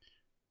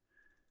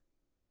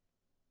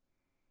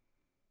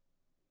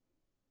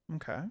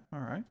 Okay. All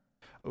right.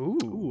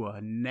 Ooh,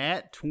 a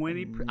nat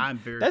 20. I'm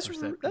very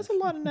perceptive. That's a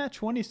lot of nat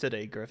 20s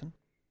today, Griffin.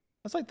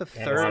 That's like the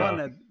third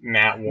one.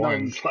 Nat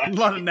 1s. A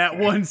lot of nat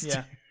 1s.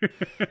 Yeah.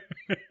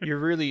 You're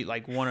really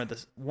like one or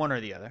the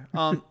other.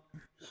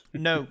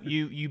 No,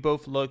 you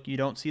both look. You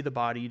don't see the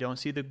body. You don't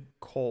see the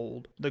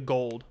gold,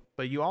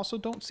 but you also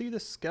don't see the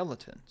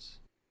skeletons.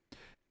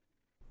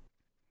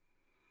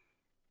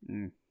 So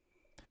you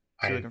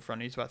look in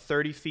front of you. It's about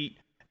 30 feet,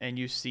 and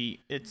you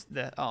see it's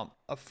a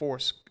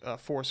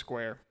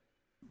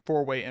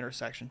four-way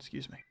intersection.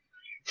 Excuse me.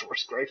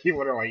 Foursquare.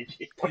 What are you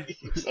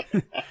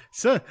saying?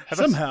 So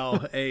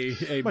somehow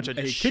a bunch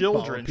of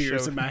children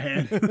appears in my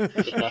hand.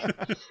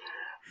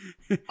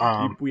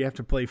 We have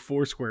to play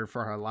Foursquare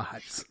for our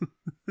lives.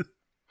 That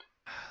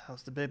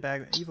was the big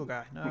bag evil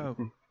guy. No.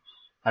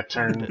 I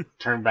turn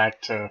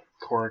back to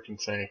Cork and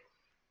say,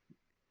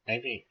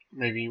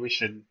 maybe we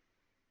should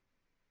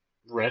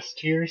rest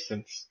here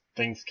since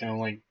things can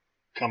only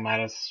come at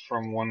us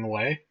from one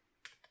way?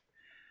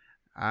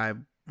 I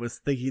was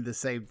thinking the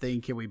same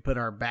thing. Can we put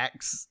our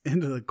backs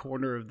into the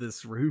corner of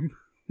this room?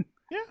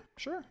 Yeah,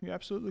 sure. You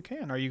absolutely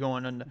can. Are you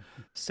going in the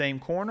same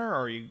corner,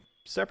 or are you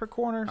separate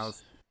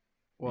corners?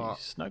 Are you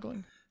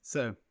snuggling?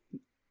 So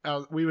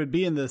we would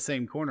be in the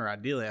same corner,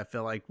 ideally, I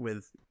feel like,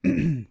 with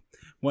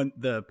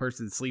the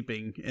person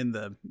sleeping in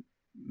the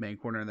main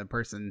corner and the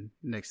person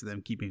next to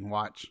them keeping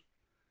watch.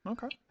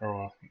 Okay.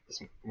 Or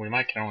we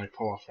might can only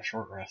pull off a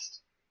short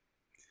rest.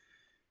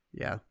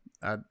 Yeah.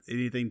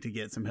 Anything to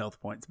get some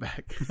health points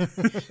back.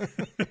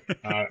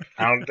 I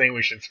don't think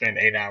we should spend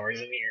 8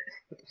 hours in here.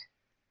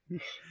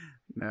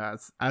 No,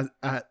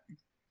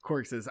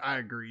 Cork says, I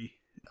agree.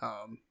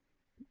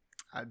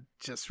 I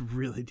just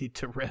really need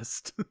to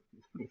rest.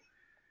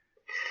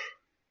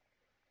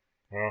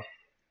 Well,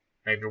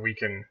 maybe we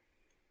can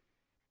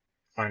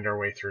find our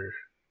way through.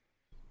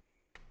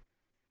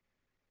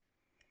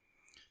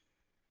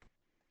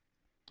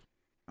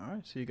 All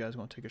right, so you guys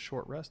want to take a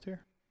short rest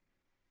here?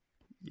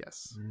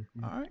 Yes.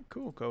 Mm-hmm. All right,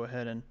 cool. Go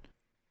ahead and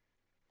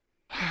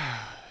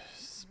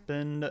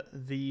spend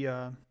the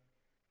how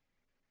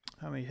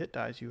many hit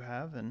dice you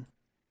have and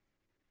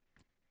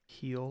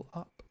heal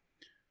up.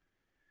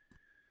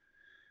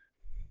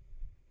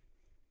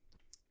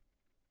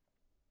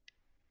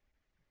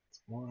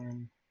 It's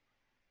one.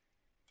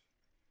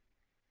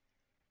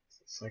 It's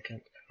the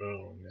second.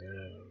 Oh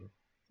no.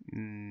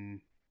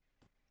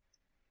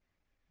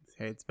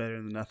 Hey, it's better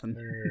than nothing.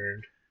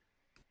 Third.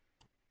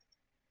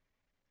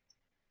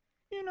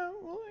 You know,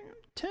 well,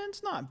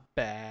 10's not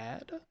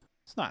bad.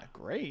 It's not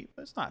great,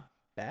 but it's not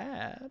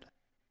bad.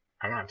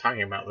 I'm not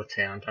talking about the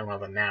 10. I'm talking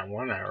about the nat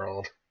 1 I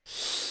rolled.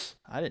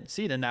 I didn't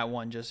see the nat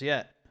 1 just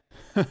yet.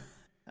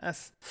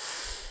 That's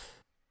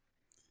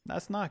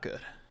not good.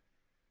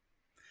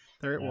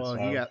 Well,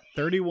 you got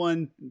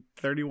 31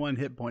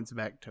 hit points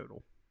back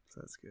total.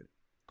 So that's good.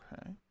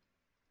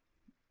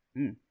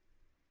 Okay.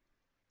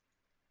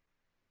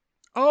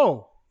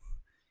 Oh!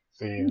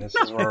 See, this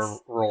is where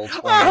roll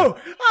 20. Oh!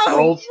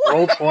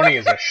 Roll 20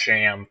 is a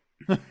sham.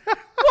 What?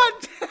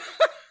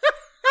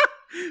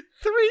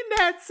 3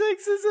 nat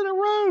 6s in a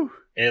row.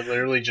 It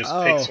literally just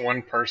picks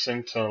one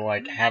person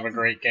to have a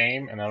great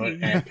game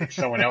and picks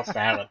someone else to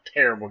have a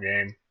terrible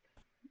game.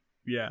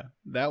 Yeah,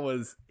 that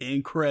was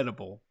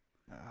incredible.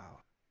 Oh.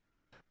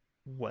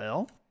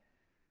 Well,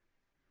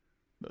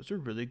 those are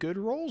really good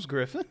rolls,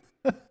 Griffin.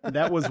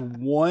 That was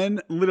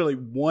literally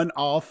one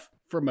off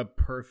from a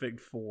perfect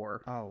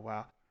 4. Oh,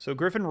 wow. So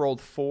Griffin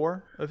rolled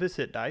 4 of his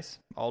hit dice,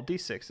 all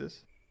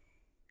d6s.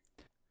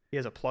 He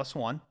has a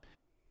 +1.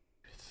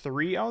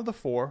 3 out of the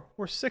 4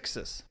 were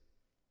 6s.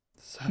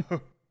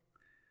 So,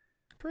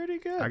 pretty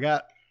good. I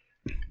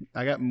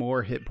got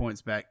more hit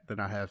points back than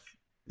I have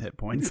hit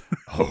points.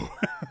 Oh.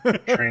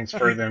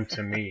 Transfer them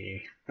to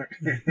me.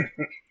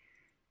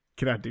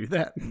 Can I do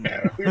that?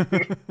 No.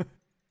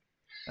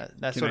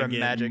 That sort of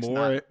magic's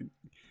not...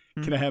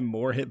 Can I have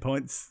more hit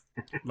points?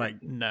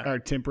 No. Or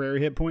temporary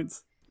hit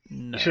points?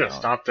 No. You should have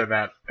stopped at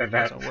that. It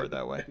doesn't work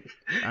that way.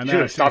 I know. You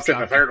should have stopped at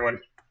the third one.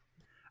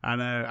 I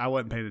know. I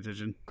wasn't paying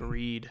attention.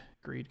 Greed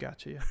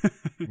got you.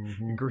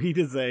 Mm-hmm. Greed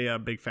is a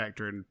big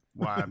factor in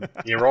why.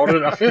 You rolled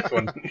it a 5th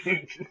one.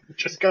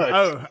 Just good.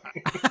 Oh.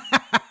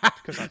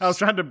 I was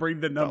trying to bring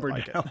the number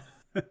down.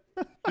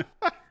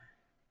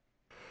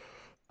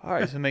 All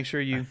right, so make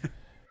sure you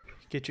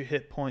get your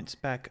hit points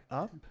back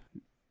up.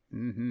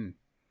 Mm-hmm.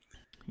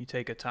 You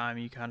take a time,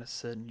 you kind of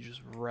sit and you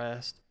just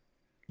rest,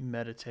 you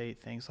meditate,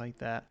 things like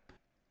that.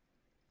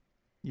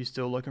 You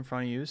still look in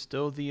front of you.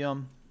 Still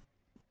the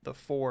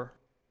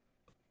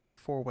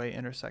four-way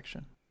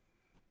intersection,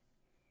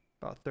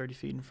 about 30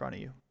 feet in front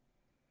of you.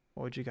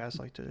 What would you guys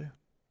like to do?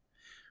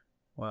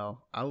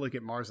 Well, I look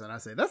at Mars and I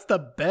say, that's the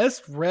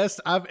best rest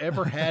I've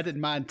ever had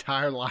in my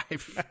entire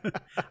life.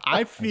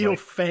 I feel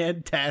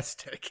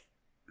fantastic.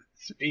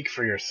 Speak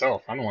for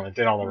yourself. I'm the one that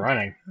did all the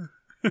running.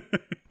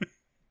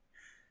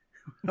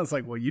 I was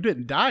like, well, you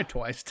didn't die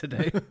twice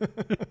today.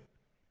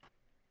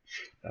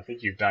 I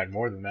think you've died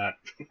more than that.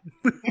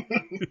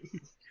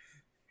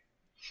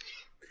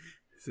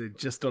 So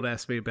just don't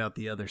ask me about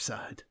the other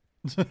side.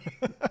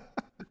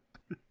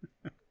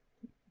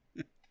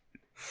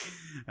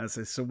 I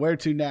say, so where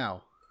to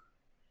now?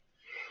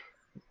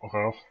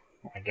 Well,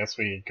 I guess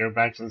we go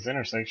back to this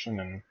intersection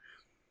and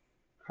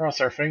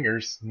cross our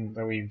fingers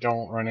that we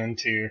don't run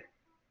into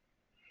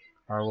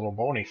our little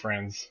bony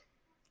friends.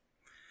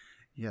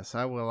 Yes,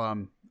 I will. I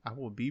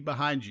will be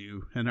behind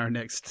you in our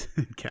next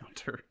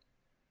encounter.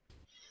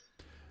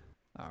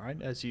 All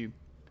right, as you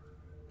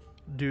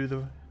do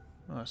the...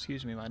 Oh,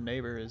 excuse me, my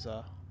neighbor is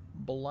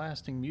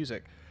blasting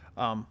music.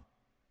 So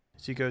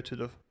you go to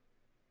the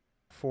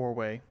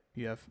four-way.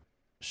 You have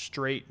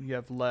straight, you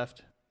have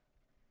left,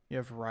 you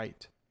have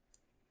right.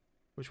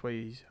 Which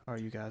way are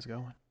you guys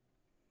going?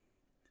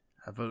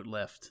 I vote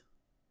left.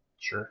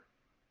 Sure.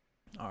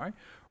 All right.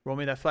 Roll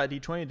me that flat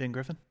D20 then,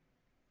 Griffin.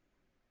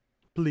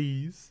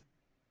 Please.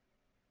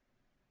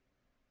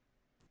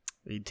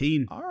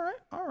 18. All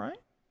right.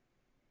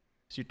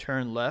 So you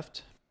turn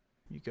left.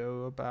 You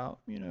go about,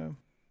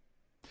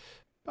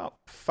 about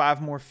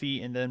 5 more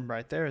feet, and then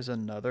right there is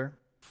another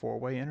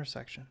 4-way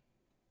intersection.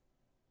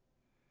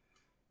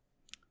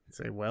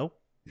 Say, well,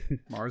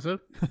 Marza?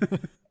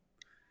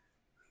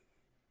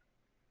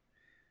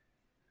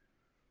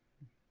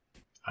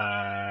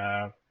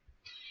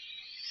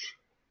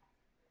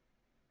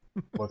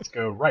 Let's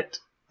go right.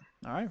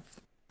 All right.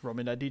 Roll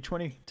me that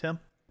D20, Tim.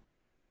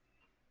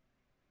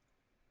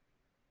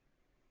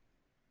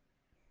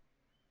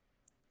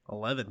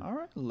 11. All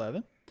right,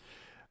 11.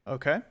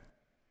 Okay.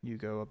 You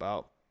go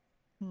about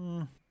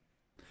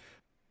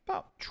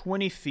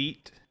 20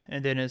 feet,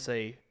 and then it's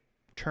a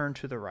turn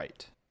to the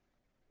right.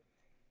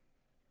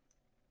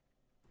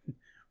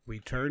 We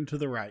turn to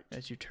the right.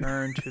 As you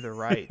turn to the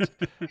right,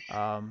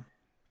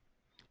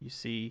 you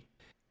see,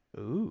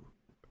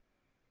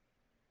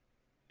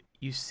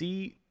 you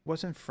see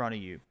what's in front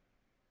of you.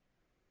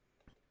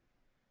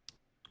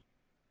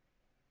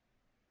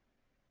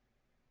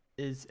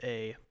 Is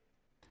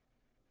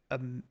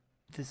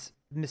this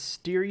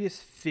mysterious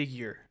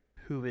figure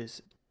who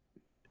is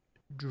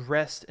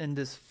dressed in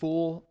this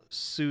full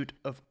suit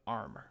of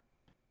armor.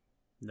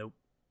 Nope.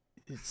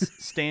 It's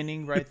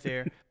standing right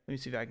there. Let me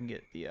see if I can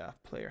get the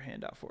player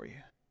handout for you.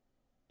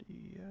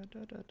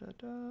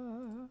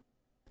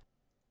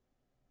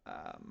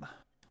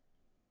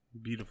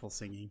 Beautiful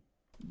singing.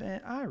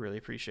 Man, I really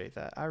appreciate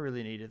that. I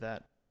really needed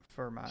that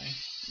for my,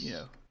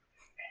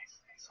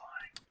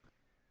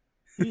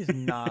 He's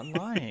not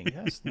lying.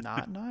 That's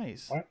not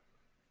nice.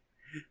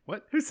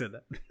 What? Who said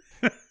that?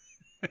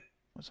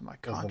 What's in my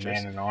There's conscience? the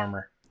man in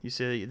armor. You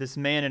see this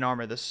man in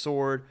armor, the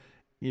sword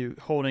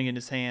holding in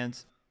his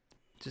hands,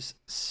 just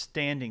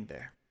standing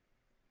there.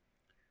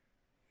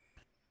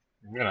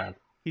 I'm gonna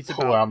He's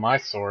pull out my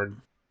sword,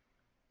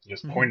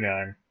 just point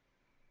at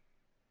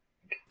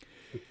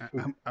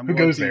him. Who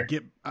goes there?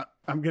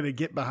 I'm gonna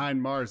get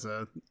behind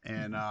Marza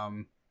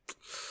and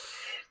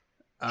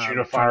shoot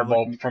a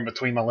fireball from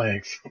between my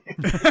legs.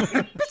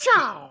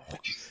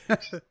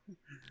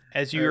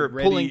 As you're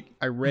pulling,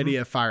 I ready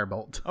a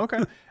firebolt.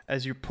 Okay.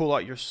 As you pull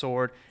out your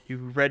sword, you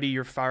ready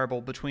your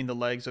firebolt between the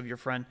legs of your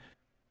friend.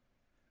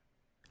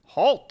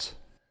 Halt!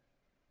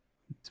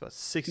 It's about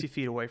 60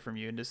 feet away from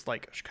you in this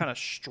kind of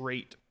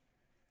straight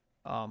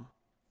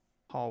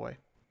hallway.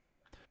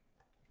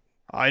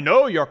 I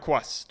know your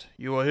quest.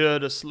 You are here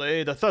to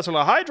slay the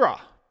Thessala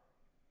Hydra.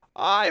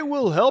 I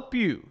will help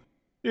you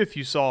if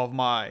you solve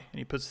my, and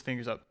he puts his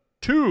fingers up,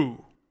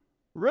 2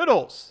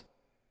 riddles.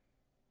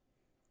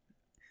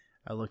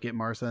 I look at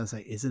Marza and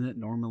say, isn't it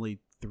normally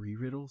 3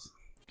 riddles?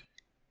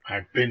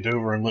 I bend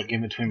over and look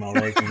in between my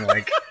legs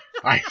and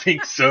I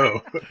think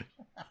so.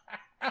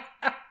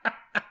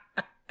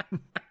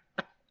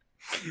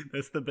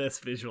 That's the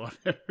best visual I've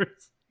ever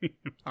seen.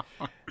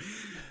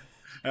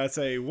 I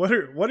say, what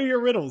are your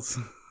riddles?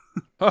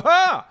 Ha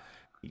ha!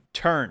 He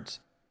turns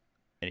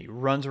and he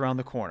runs around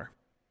the corner.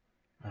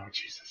 Oh,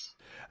 Jesus.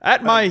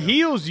 At my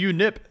heels you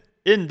nip,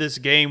 in this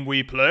game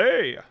we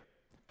play.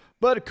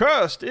 But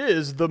cursed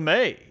is the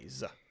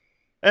maze,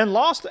 and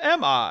lost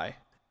am I.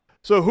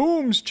 So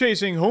whom's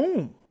chasing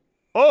whom?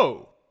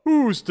 Oh,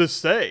 who's to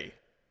say?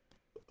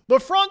 The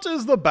front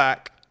is the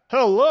back.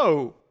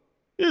 Hello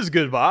is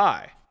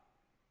goodbye.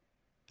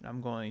 And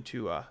I'm going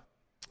to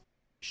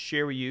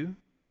share with you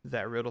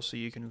that riddle so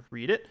you can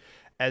read it.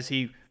 As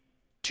he,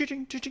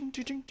 ching, ching,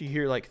 ching, you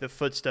hear the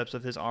footsteps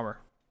of his armor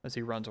as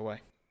he runs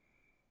away.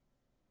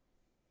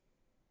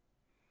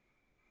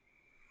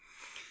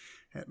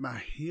 At my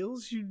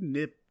heels you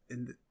nip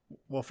in the...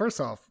 Well, first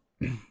off,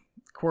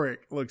 Korik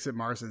looks at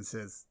Mars and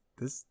says,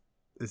 is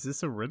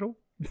this a riddle?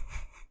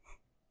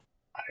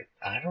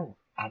 I don't...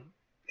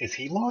 is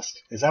he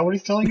lost? Is that what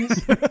he's telling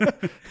us?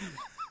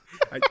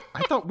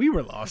 I thought we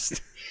were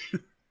lost.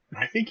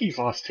 I think he's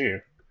lost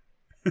too.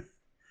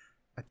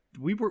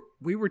 We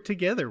were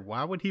together.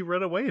 Why would he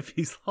run away if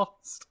he's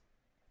lost?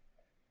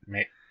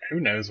 Who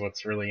knows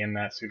what's really in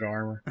that suit of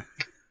armor?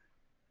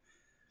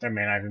 There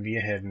may not even be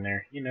a head in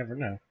there. You never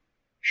know.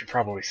 Should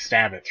probably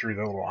stab it through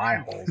the little eye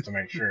holes to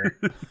make sure.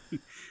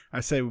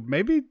 I say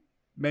maybe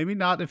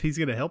not if he's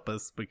going to help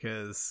us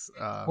because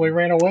he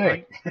ran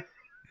away.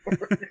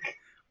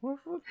 Well,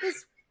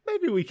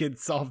 maybe we could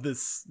solve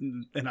this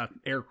in a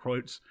air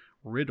quotes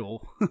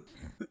riddle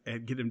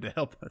and get him to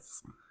help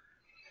us.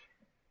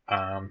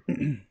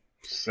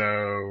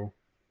 So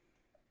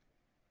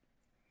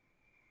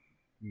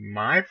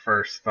my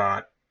first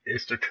thought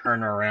is to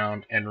turn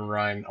around and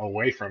run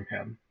away from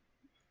him.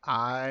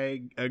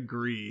 I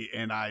agree,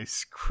 and I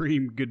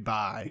scream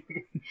goodbye.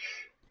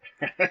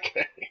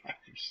 Okay.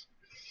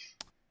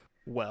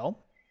 Well,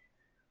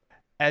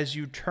 as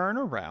you turn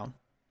around,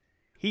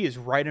 he is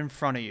right in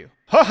front of you.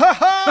 Ha ha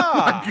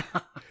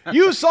ha!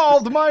 You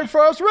solved my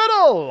first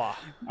riddle!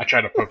 I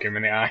try to poke him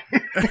in the eye.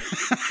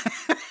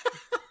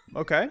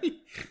 Okay.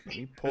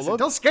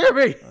 Don't scare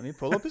me! Let me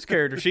pull up his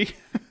character sheet.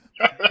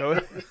 Go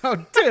ahead.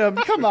 Oh, Tim,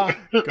 come on.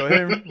 Go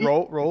ahead and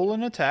roll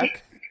an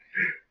attack.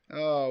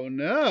 Oh,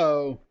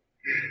 no.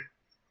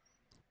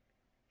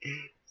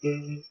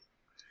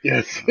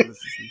 Yes.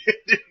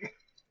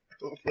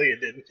 Oh, Luckily,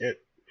 it didn't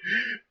hit.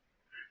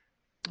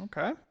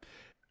 Okay.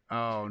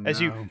 Oh no! As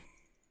you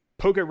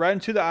poke it right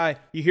into the eye,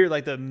 you hear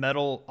like the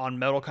metal on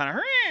metal kind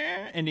of,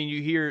 and then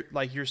you hear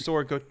like your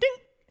sword go ding,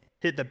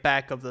 hit the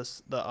back of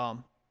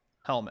the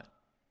helmet.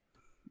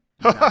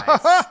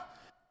 Nice.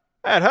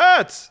 That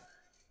hurts.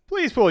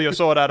 Please pull your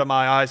sword out of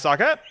my eye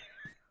socket.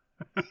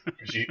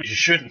 You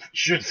shouldn't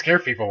scare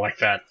people like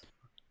that.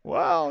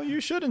 Well, you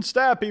shouldn't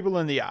stab people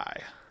in the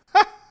eye.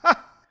 Ha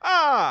ha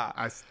ha!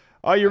 I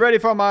Are you ready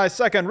for my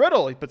second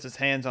riddle? He puts his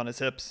hands on his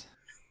hips.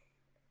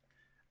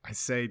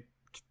 say,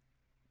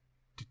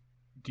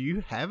 do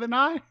you have an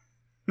eye?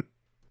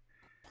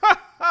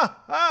 Ha ha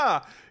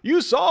ha!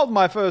 You solved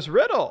my first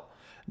riddle.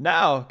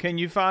 Now, can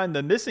you find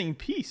the missing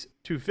piece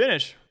to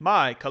finish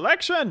my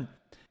collection?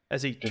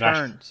 As he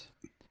turns.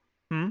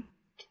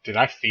 Did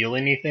I feel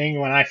anything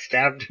when I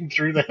stabbed him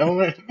through the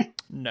helmet?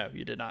 No,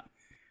 you did not.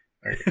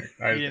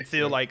 Okay. You didn't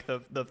feel like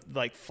the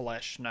like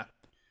flesh. No.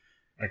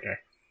 Okay.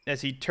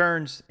 As he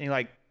turns and he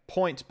like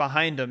points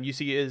behind him, you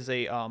see is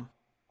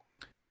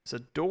it's a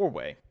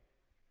doorway,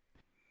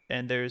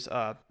 and there's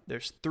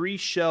 3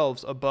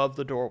 shelves above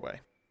the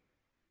doorway.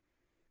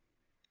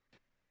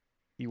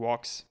 He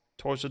walks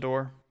towards the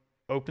door,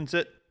 opens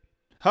it,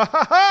 ha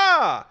ha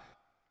ha,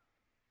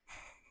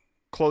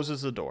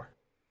 closes the door,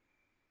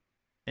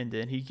 and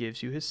then he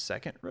gives you his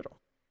second riddle.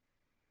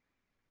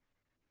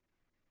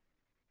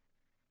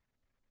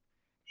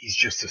 He's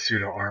just a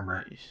suit of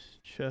armor. He's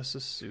just a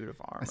suit of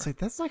armor. I say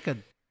that's like a.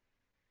 Do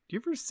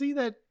you ever see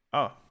that?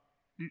 Oh,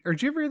 Or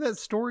did you ever hear that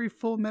story,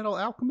 Full Metal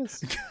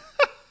Alchemist?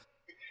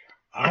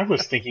 I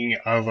was thinking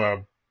of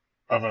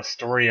a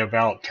story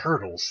about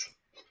turtles.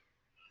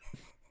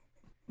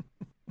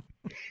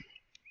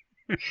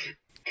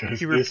 Because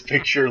this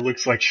picture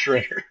looks like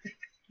Shredder.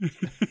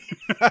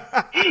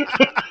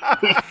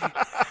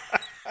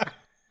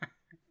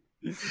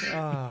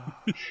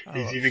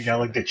 He's even got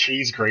like the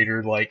cheese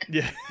grater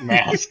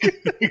mask.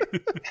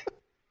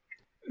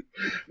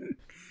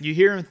 You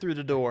hear him through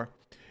the door.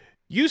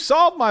 You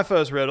solved my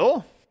first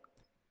riddle.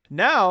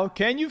 Now,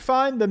 can you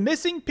find the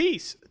missing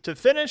piece to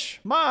finish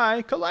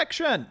my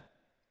collection?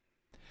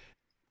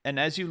 And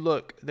as you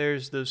look,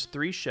 there's those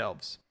 3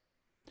 shelves.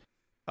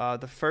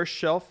 The first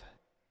shelf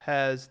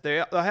has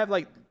they have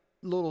like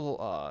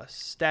little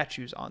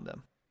statues on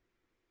them.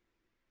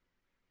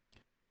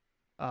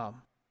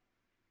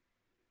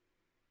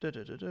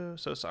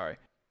 So sorry.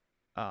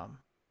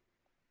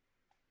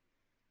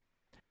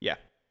 Yeah.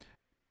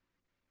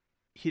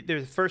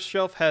 The first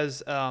shelf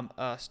has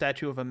a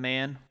statue of a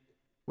man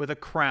with a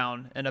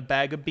crown and a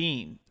bag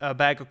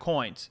of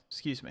coins.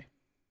 Excuse me.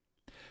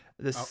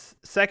 The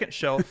second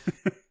shelf,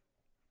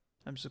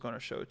 I'm just going to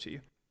show it to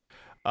you.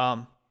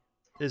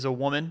 Is a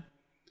woman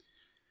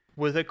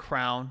with a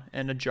crown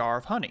and a jar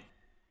of honey.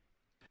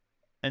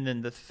 And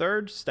then the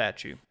third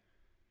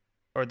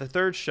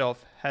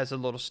shelf has a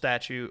little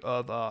statue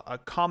of a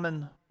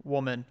common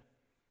woman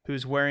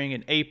who's wearing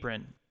an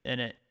apron in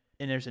it,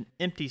 and there's an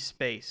empty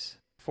space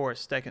for a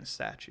second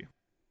statue.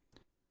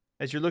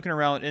 As you're looking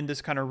around in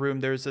this kind of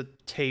room, there's a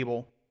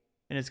table,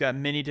 and it's got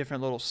many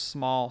different little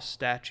small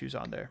statues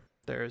on there.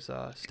 There's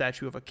a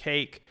statue of a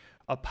cake,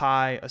 a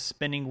pie, a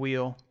spinning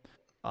wheel,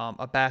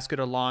 a basket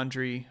of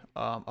laundry,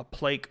 a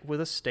plate with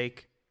a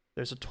steak.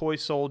 There's a toy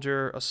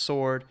soldier, a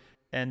sword,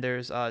 and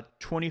there's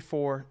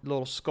 24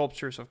 little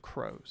sculptures of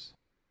crows.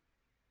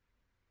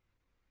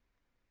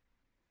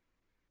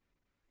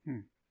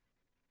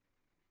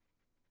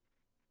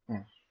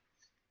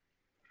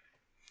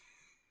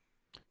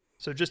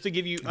 So just to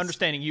give you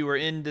understanding, you are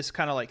in this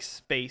kind of like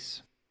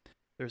space.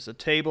 There's a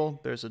table,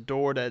 there's a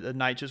door that the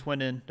knight just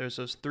went in. There's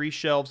those 3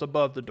 shelves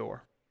above the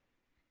door.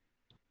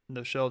 And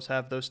those shelves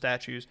have those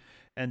statues,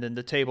 and then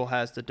the table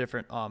has the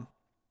different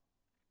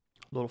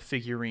little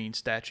figurine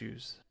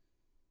statues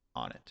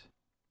on it.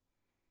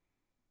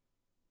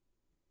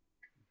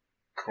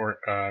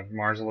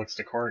 Marza looks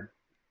to Court,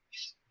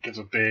 gives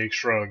a big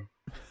shrug.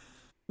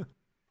 I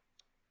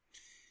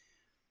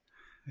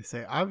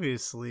say,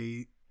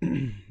 obviously,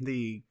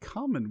 the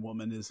common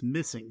woman is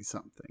missing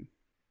something.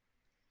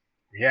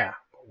 Yeah,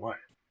 but what?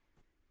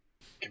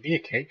 It could be a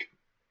cake.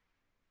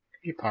 It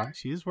could be a pie.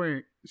 She is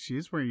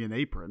wearing an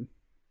apron.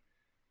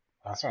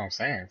 That's what I'm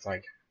saying. It's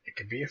like, it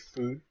could be a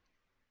food,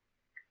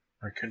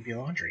 or it could be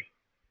laundry.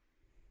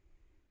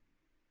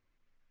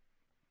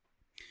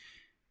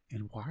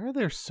 And why are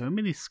there so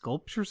many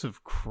sculptures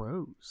of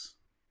crows?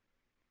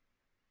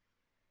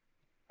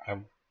 I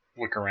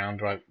look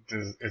around.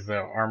 Is the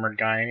armored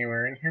guy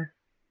anywhere in here?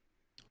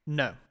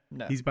 No.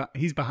 He's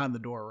behind the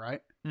door,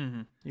 right?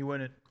 Mm-hmm. You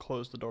went and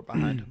closed the door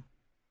behind him.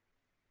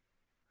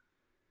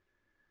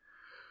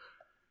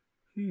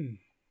 I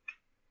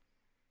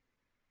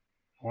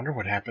wonder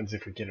what happens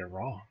if we get it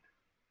wrong.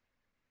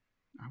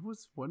 I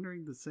was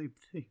wondering the same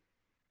thing.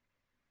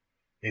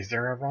 Is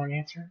there a wrong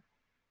answer?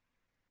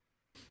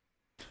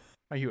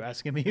 Are you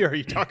asking me, or are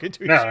you talking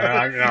to each No,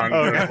 other?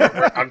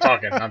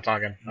 Okay. I'm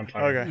talking.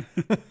 Okay.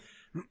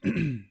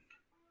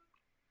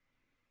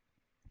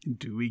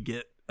 Do we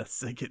get a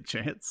second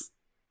chance?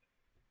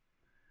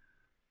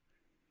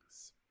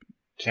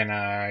 Can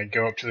I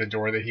go up to the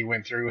door that he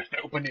went through and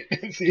open it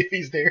and see if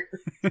he's there?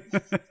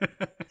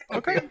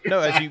 Okay. No,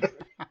 as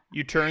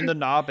you turn the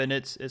knob and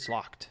it's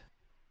locked.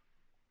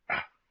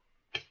 Ah.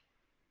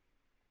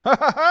 Ha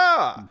ha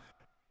ha!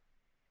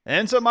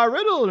 Answer my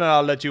riddle and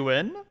I'll let you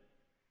in.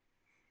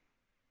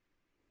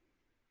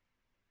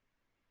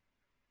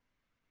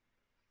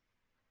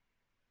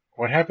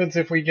 What happens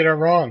if we get it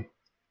wrong?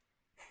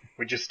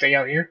 We just stay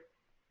out here?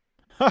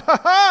 Ha ha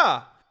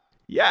ha!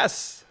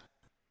 Yes.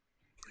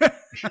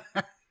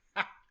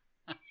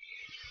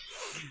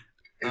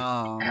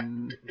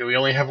 Do we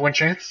only have one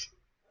chance?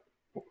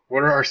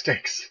 What are our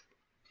stakes?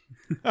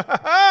 Ha ha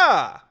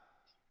ha!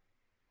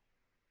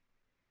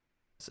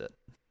 That's it.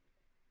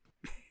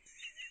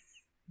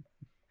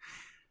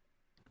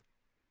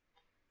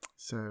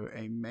 So,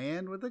 a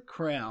man with a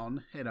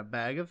crown and a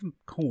bag of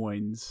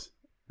coins,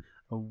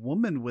 a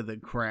woman with a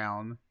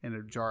crown and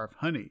a jar of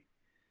honey,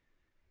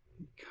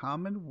 a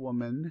common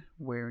woman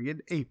wearing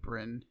an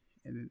apron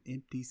and an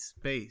empty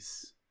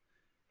space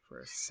for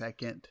a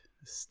second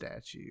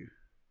statue.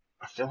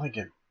 I feel like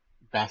a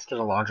basket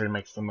of laundry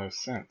makes the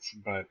most sense,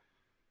 but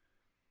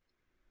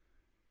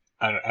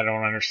I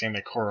don't understand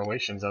the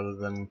correlations other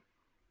than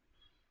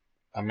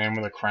a man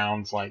with a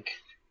crown's like,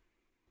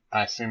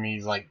 I assume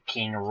he's like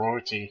king or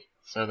royalty,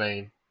 so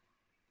they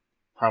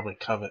probably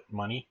covet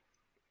money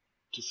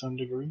to some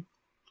degree.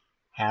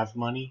 Have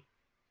money,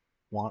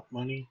 want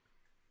money.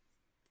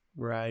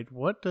 Right.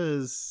 What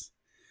does...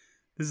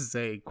 This is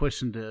a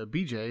question to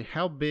BJ.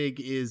 How big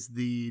is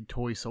the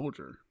toy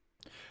soldier?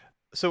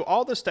 So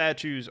all the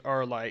statues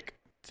are like,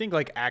 think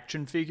like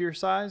action figure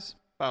size,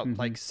 about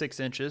like 6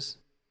 inches.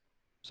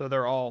 So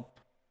they're all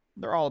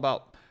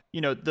about,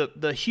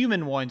 the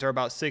human ones are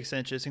about 6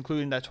 inches,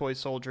 including that toy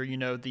soldier.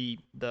 The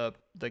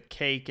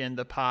cake and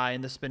the pie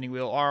and the spinning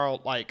wheel are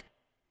all like,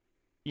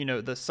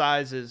 the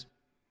size is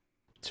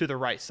to the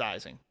right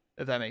sizing,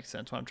 if that makes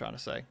sense what I'm trying to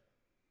say.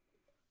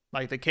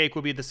 Like the cake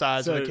will be the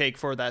size of the cake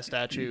for that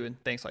statue and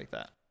things like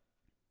that.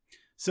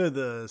 So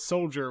the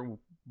soldier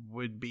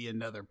would be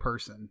another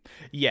person.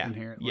 Yeah.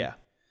 Inherently. Yeah.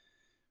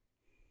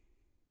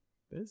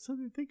 That's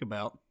something to think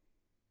about.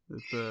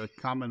 If the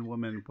common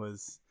woman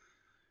was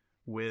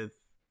with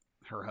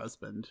her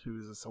husband, who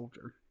is a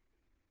soldier.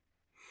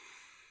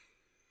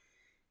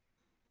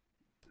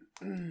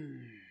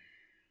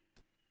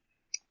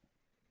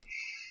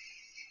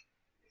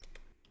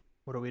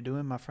 What are we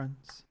doing, my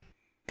friends?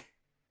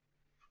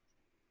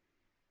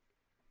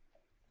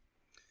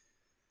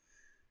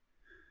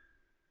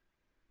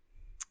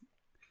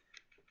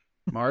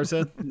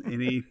 Marza,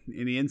 any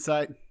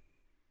insight?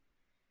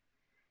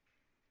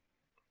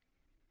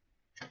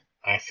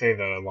 I say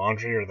the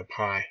laundry or the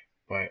pie,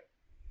 but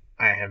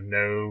I don't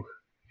know.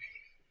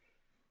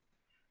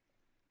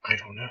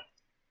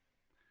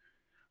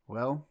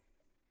 Well,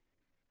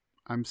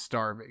 I'm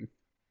starving,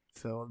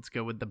 so let's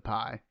go with the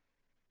pie.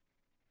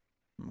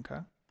 Okay.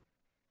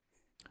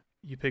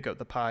 You pick up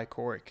the pie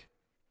cork.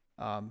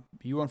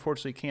 You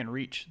unfortunately can't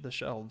reach the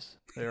shelves.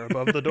 They're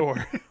above the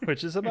door,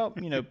 which is about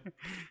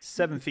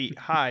 7 feet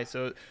high.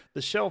 So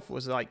the shelf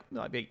was like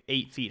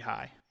 8 feet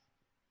high.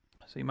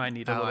 So you might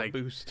need a little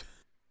boost.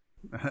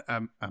 I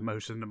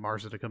motioned to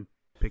Marza to come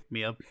pick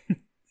me up.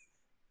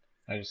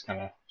 I just kind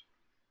of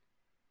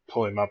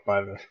pull him up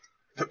by the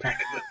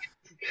back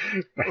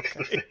of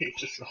the thing,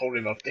 just hold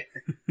him up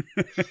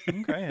there.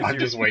 Okay. I'm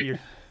just waiting.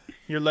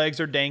 Your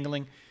legs are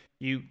dangling.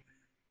 You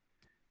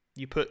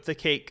put the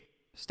cake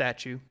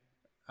statue.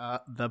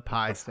 The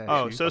pie statue.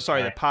 Oh, so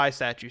sorry. The pie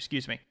statue.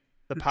 Excuse me.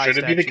 The pie Should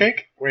statue. it be the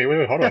cake? Wait,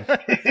 hold on.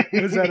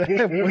 Was that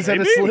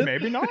Maybe, a slip?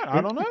 Maybe not. I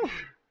don't know.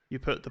 You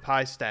put the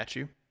pie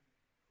statue.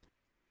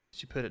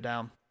 You put it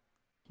down.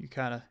 You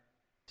kind of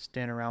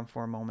stand around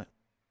for a moment.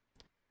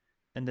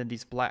 And then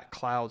these black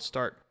clouds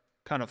start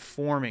kind of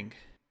forming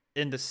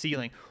in the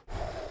ceiling.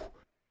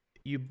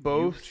 You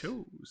both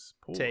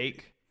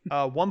take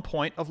 1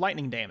 point of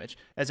lightning damage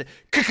as it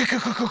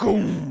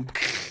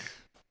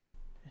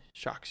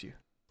shocks you.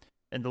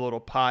 And the little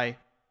pie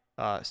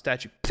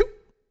statue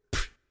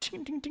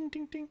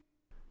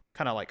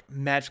kind of like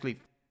magically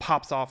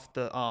pops off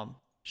the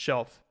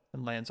shelf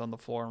and lands on the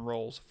floor and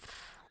rolls.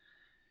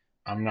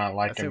 I'm not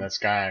liking this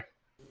guy.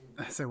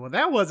 I said, well,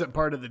 that wasn't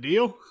part of the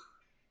deal.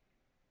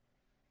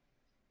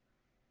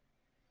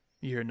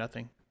 You hear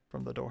nothing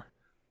from the door.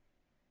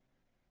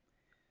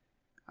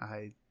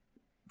 I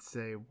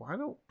say, why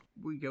don't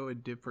we go a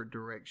different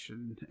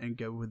direction and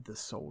go with the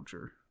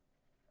soldier?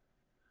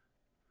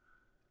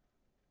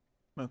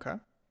 Okay.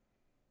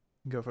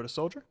 Go for the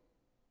soldier.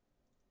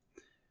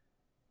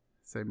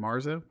 Say,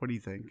 Marza, what do you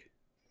think?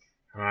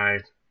 I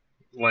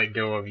let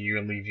go of you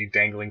and leave you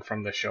dangling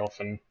from the shelf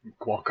and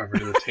walk over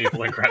to the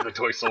table and grab the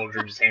toy soldier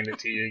and just hand it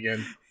to you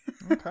again.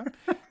 Okay.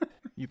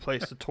 You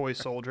place the toy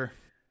soldier.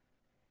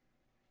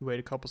 You wait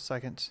a couple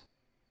seconds.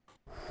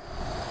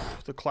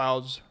 The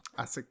clouds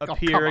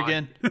appear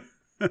again.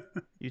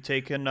 You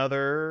take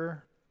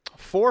another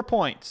 4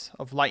 points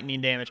of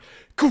lightning damage.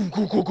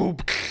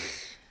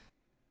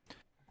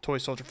 Toy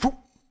soldier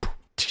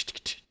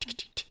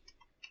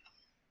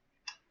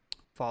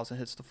falls and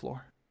hits the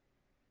floor.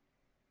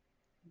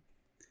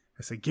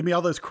 I say, give me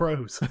all those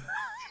crows.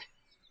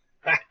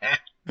 I'm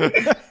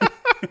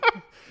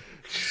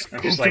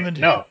just like,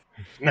 no.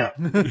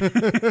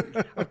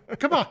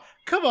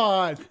 Come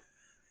on.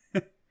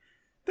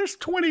 There's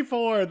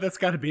 24. That's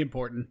got to be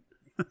important.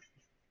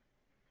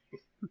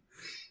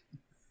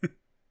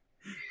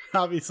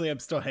 Obviously, I'm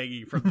still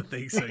hanging from the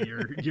thing, so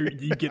you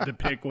get to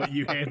pick what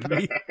you hand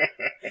me.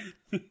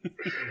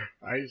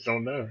 I just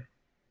don't know.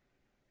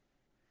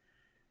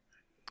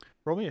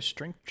 Roll me a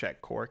strength check,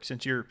 Cork,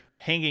 since you're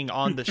hanging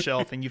on the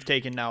shelf and you've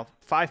taken now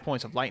 5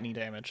 points of lightning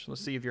damage.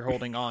 Let's see if you're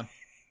holding on.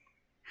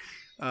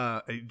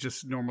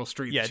 Just normal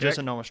strength Yeah, check? just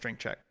a normal strength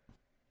check.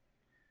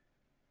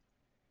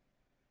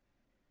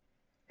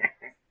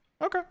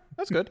 Okay,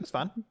 that's good. That's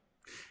fine.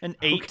 An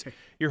 8, Okay.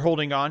 You're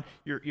holding on.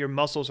 Your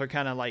muscles are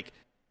kind of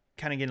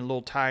getting a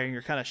little tired. And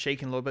you're kind of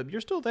shaking a little bit, but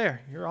you're still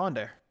there. You're on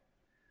there.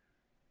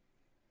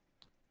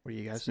 What are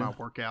you guys It's doing? my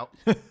workout.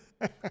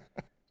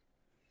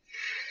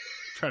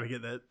 Trying to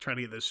get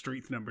those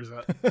strength numbers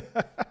up.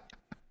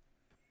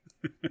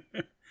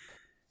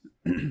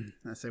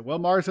 I say, well,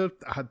 Martha,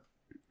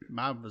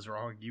 mine was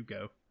wrong. You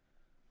go.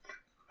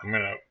 I'm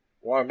gonna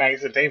walk back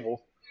to the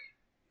table,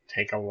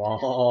 take a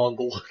long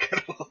look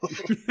at all of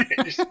them.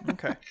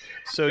 Okay,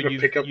 so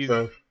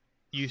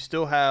you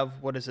still have,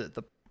 what is it?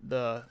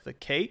 The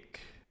cake,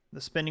 the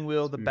spinning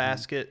wheel, the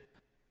basket,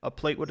 a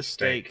plate with a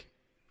steak,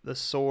 the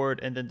sword,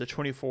 and then the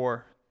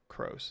 24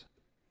 crows.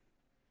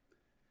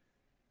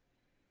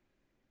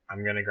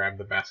 I'm gonna grab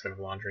the basket of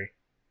laundry.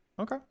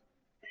 Okay.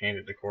 Hand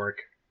it to Cork.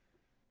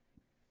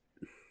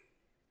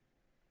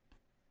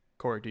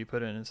 Corey, do you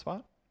put it in a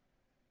spot?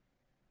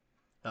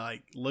 I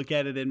look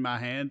at it in my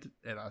hand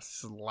and I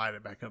slide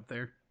it back up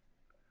there.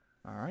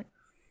 All right.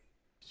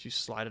 So you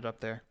slide it up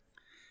there.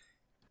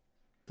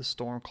 The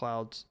storm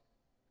clouds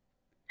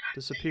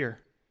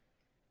disappear.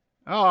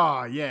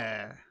 Oh,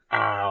 yeah.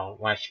 Oh,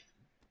 watch.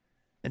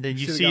 And then you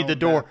Should've see gone the with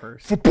door, that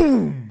first.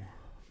 boom,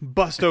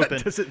 bust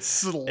open. Does it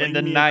sling And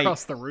the me night,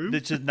 across the room?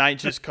 the night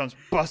just comes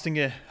busting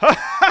in. Ha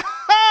ha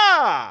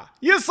ha!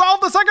 You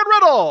solved the second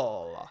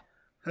riddle!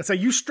 I say,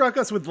 you struck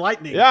us with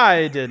lightning. Yeah,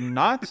 I did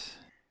not.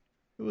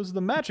 It was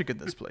the magic of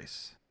this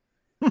place.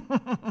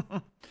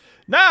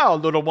 Now,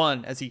 little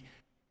one, as he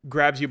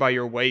grabs you by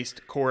your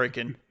waist, Korik,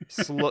 and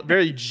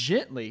very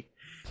gently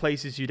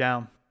places you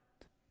down.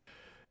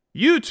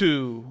 You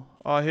two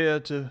are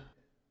here to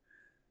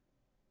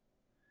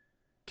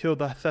kill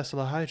the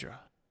Thessala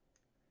Hydra.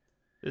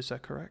 Is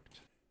that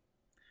correct?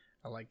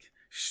 I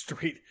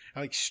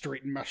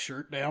straighten my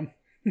shirt down.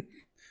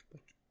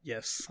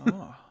 Yes.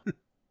 Oh.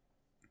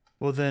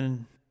 Well,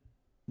 then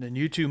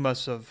you two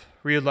must have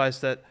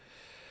realized that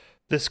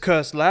this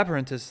cursed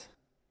labyrinth is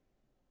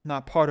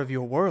not part of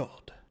your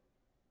world.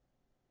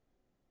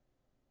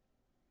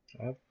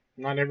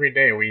 Not every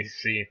day we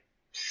see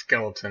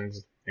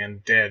skeletons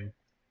and dead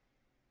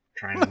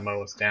trying to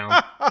mow us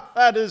down.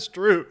 That is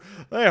true.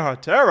 They are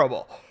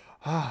terrible.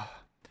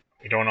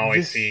 We don't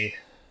always see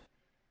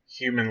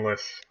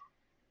humanless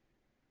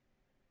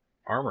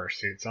armor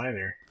suits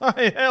either.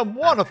 I am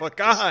one of a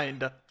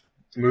kind.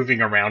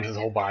 Moving around his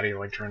whole body,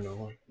 like trying to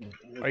like.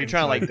 Are you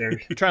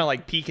trying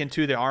to peek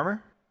into the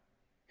armor?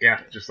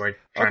 Yeah, just like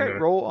trying Okay, to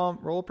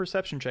roll a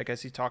perception check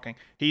as he's talking.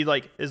 He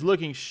is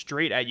looking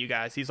straight at you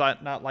guys. He's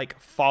not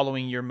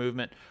following your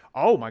movement.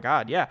 Oh my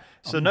god, yeah.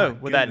 So with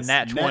goodness,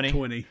 that nat 20. Nat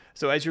 20.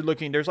 So as you're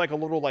looking, there's a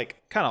little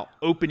kind of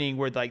opening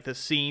where the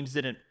seams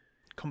didn't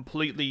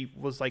completely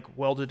was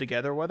welded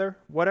together,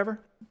 whatever.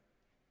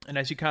 And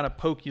as you kind of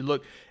poke, you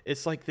look,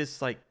 it's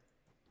this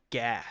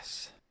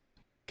gas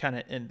kind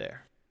of in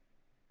there.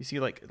 You see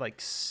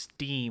like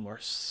steam or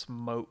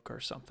smoke or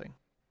something.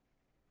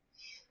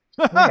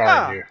 Who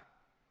are you?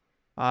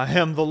 I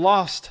am the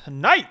Lost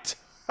Knight,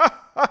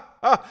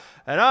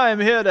 and I am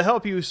here to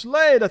help you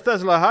slay the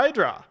Thessala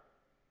Hydra.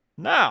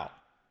 Now,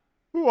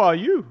 who are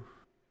you?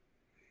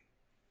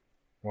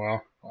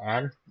 Well,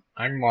 I'm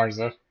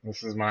Marza.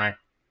 This is my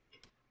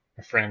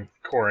friend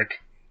Korik.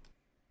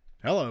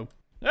 Hello.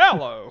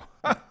 Hello.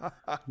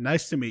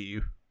 Nice to meet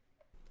you.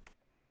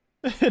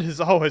 It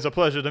is always a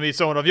pleasure to meet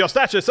someone of your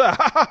stature, sir.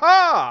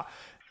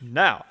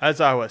 Now,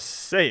 as I was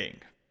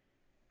saying,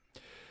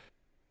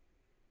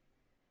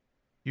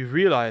 you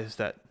realize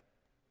that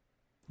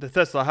the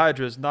Thessala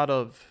Hydra is not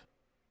of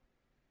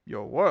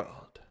your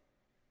world.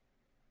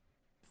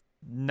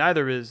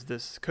 Neither is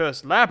this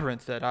cursed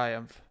labyrinth that I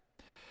am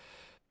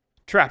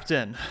trapped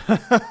in.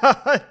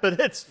 But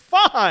it's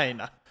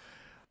fine.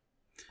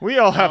 We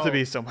all have to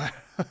be somewhere.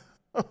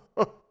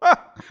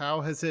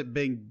 How has it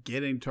been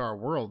getting to our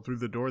world? Through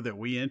the door that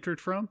we entered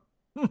from?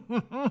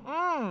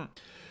 The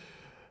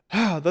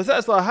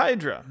Thessala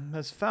Hydra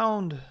has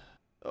found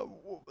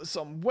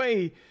some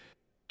way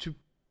to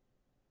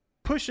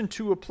push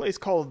into a place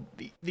called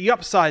the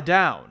Upside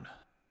Down.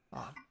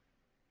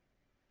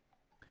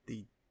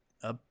 The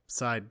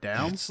Upside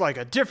Down? It's like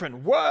a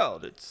different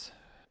world. It's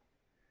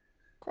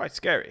quite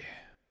scary.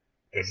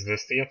 Is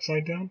this the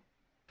Upside Down?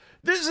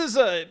 This is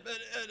an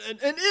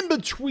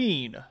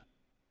in-between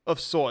of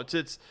sorts.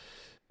 It's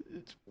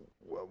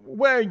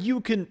where you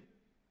can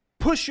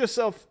push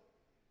yourself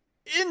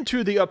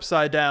into the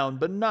upside down,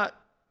 but not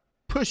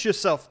push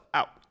yourself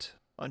out,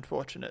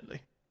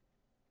 unfortunately.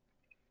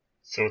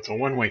 So it's a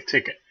one-way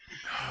ticket.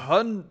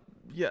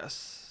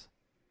 Yes.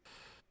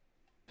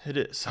 It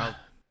is.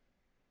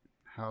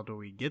 How do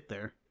we get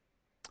there?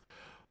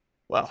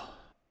 Well,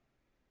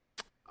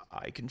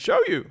 I can show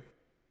you,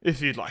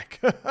 if you'd like.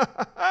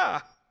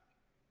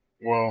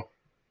 Well,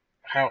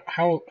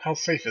 how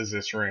safe is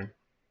this room?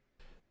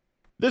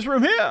 This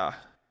room here.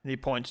 And he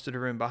points to the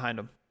room behind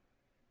him.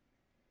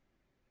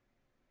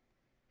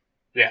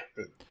 Yeah,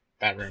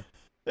 that room.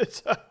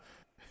 It's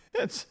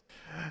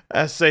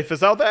as safe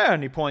as out there.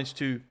 And he points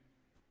to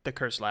the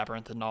cursed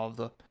labyrinth and all of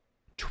the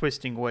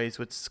twisting ways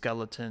with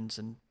skeletons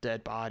and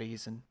dead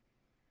bodies and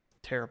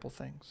terrible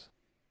things.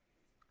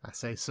 I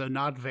say so,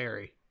 not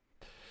very.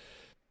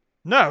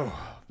 No,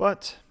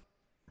 but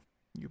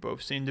you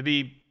both seem to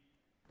be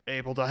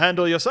able to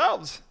handle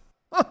yourselves.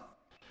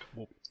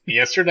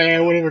 Yesterday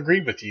I would have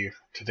agreed with you.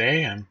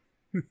 Today I'm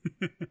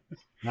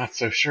not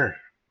so sure.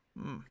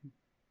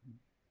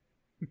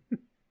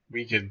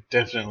 We could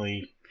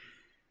definitely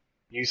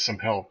use some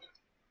help.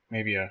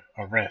 Maybe a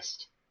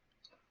rest.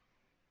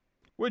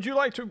 Would you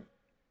like to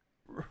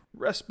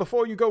rest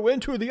before you go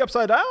into the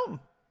upside down?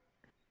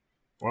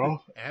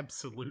 Well,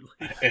 Absolutely.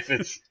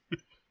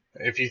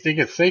 if you think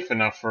it's safe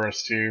enough for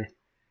us to,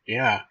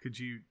 yeah. Could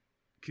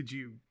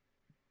you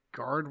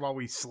guard while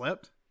we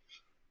slept?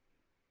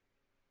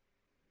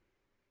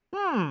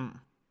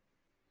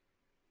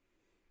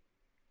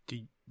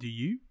 Do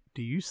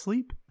you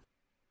sleep?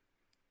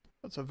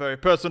 That's a very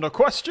personal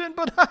question,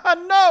 but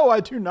no, I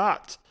do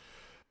not.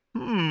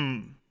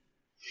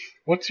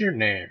 What's your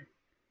name?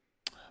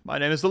 My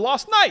name is the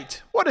Lost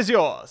Knight. What is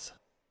yours?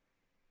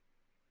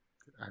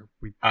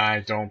 I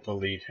don't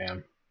believe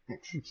him.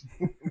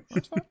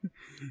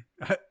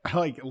 I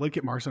like look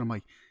at Marson. I'm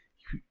like,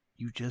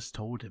 you just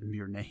told him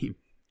your name.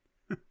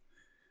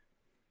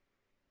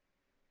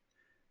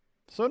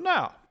 So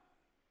now,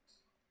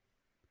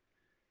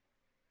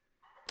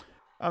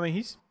 I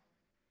mean,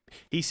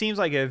 he seems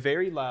like a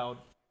very loud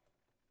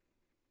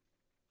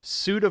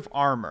suit of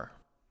armor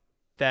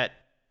that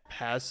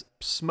has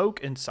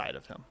smoke inside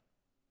of him.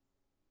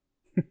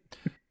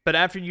 But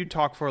after you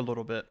talk for a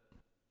little bit,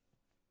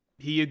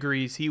 he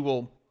agrees he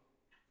will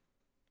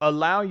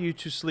allow you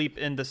to sleep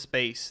in the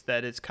space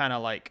that is kind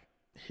of like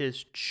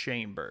his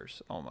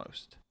chambers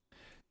almost.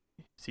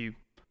 See,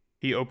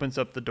 he opens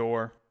up the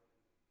door.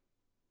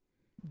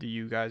 Do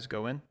you guys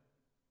go in?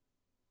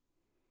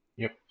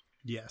 Yep.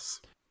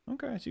 Yes.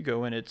 Okay, so you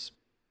go in. It's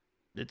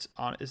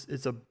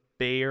a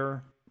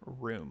bare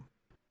room.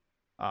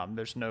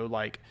 There's no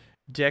like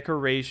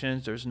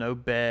decorations. There's no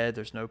bed.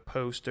 There's no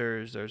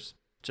posters. There's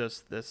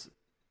just this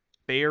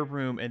bare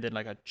room and then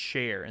like a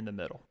chair in the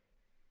middle.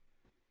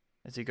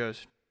 As he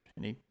goes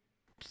and he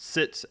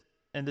sits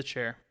in the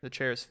chair. The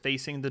chair is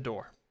facing the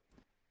door.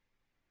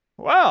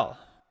 Well,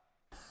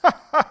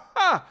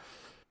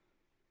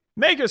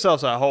 make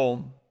yourselves at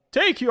home.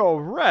 Take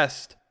your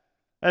rest.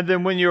 And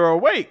then when you're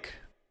awake,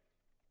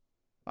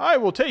 I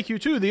will take you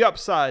to the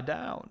upside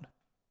down.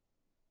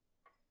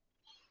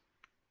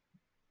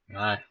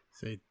 Aye.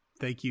 Say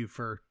thank you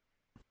for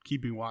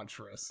keeping watch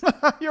for us.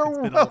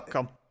 You're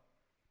welcome.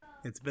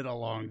 It's been a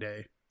long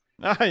day.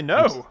 I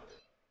know.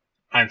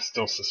 I'm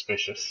still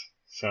suspicious,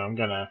 so I'm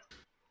gonna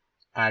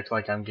act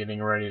like I'm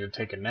getting ready to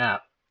take a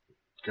nap,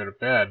 go to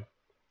bed,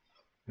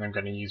 and I'm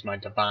gonna use my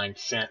divine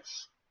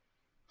sense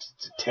to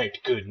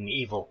detect good and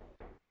evil.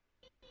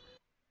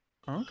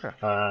 Okay.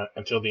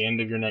 Until the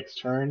end of your next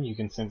turn, you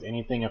can sense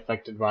anything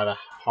affected by the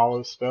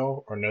hollow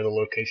spell or know the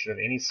location of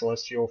any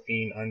celestial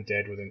fiend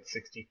undead within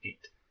 60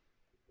 feet.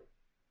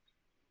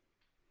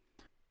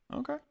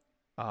 Okay.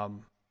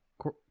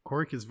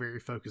 Cork is very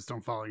focused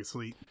on falling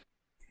asleep.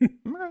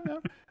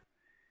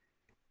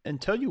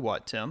 And tell you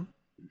what, Tim,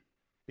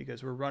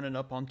 because we're running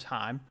up on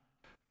time,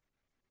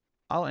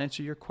 I'll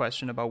answer your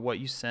question about what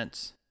you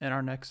sense in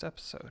our next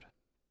episode.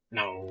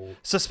 No.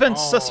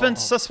 Suspense.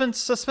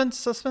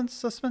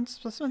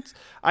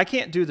 I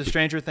can't do the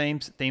Stranger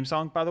Things theme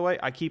song, by the way.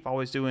 I keep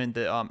always doing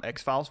the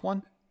X-Files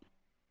one.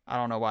 I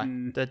don't know why.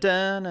 We're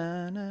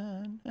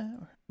going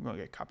to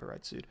get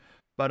copyright sued.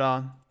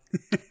 But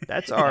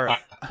that's our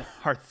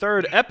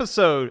third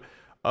episode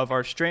of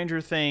our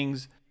Stranger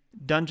Things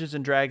Dungeons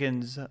 &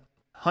 Dragons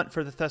Hunt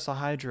for the Thessala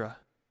Hydra.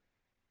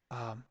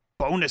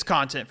 Bonus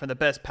content from the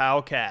Best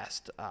Pal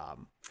cast.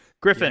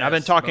 Griffin, Yes, I've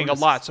been talking bonus.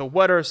 a lot, so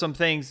what are some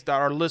things that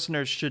our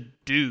listeners should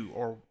do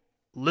or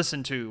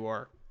listen to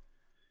or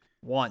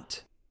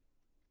want?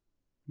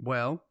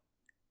 Well,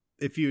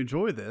 if you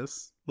enjoy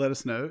this, let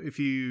us know. If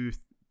you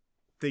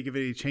think of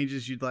any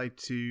changes you'd like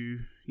to,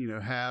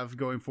 have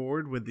going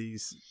forward with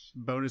these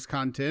bonus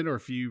content, or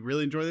if you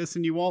really enjoy this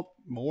and you want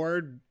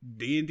more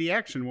D&D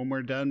action when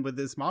we're done with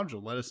this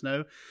module, let us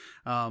know.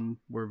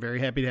 We're very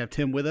happy to have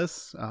Tim with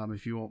us.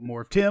 If you want more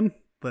of Tim,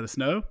 let us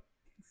know.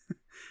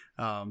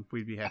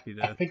 We'd be happy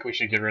I to. think we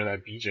should get rid of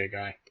that BJ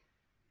guy.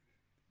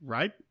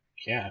 Right?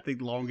 Yeah. I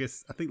think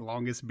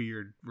longest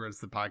beard runs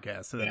the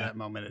podcast. So at that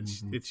moment,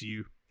 it's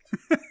you.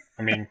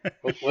 I mean,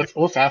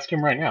 let's ask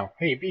him right now.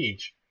 Hey,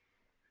 Beach.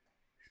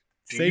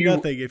 Say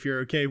nothing if you're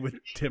okay with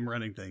Tim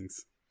running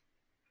things.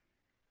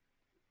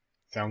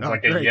 Sounds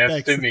like a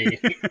yes to me.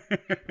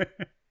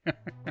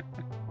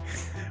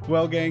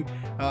 Well, gang,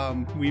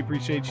 we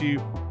appreciate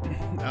you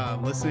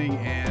listening,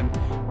 and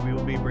we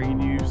will be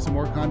bringing you some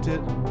more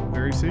content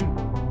very soon.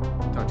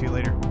 Talk to you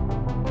later.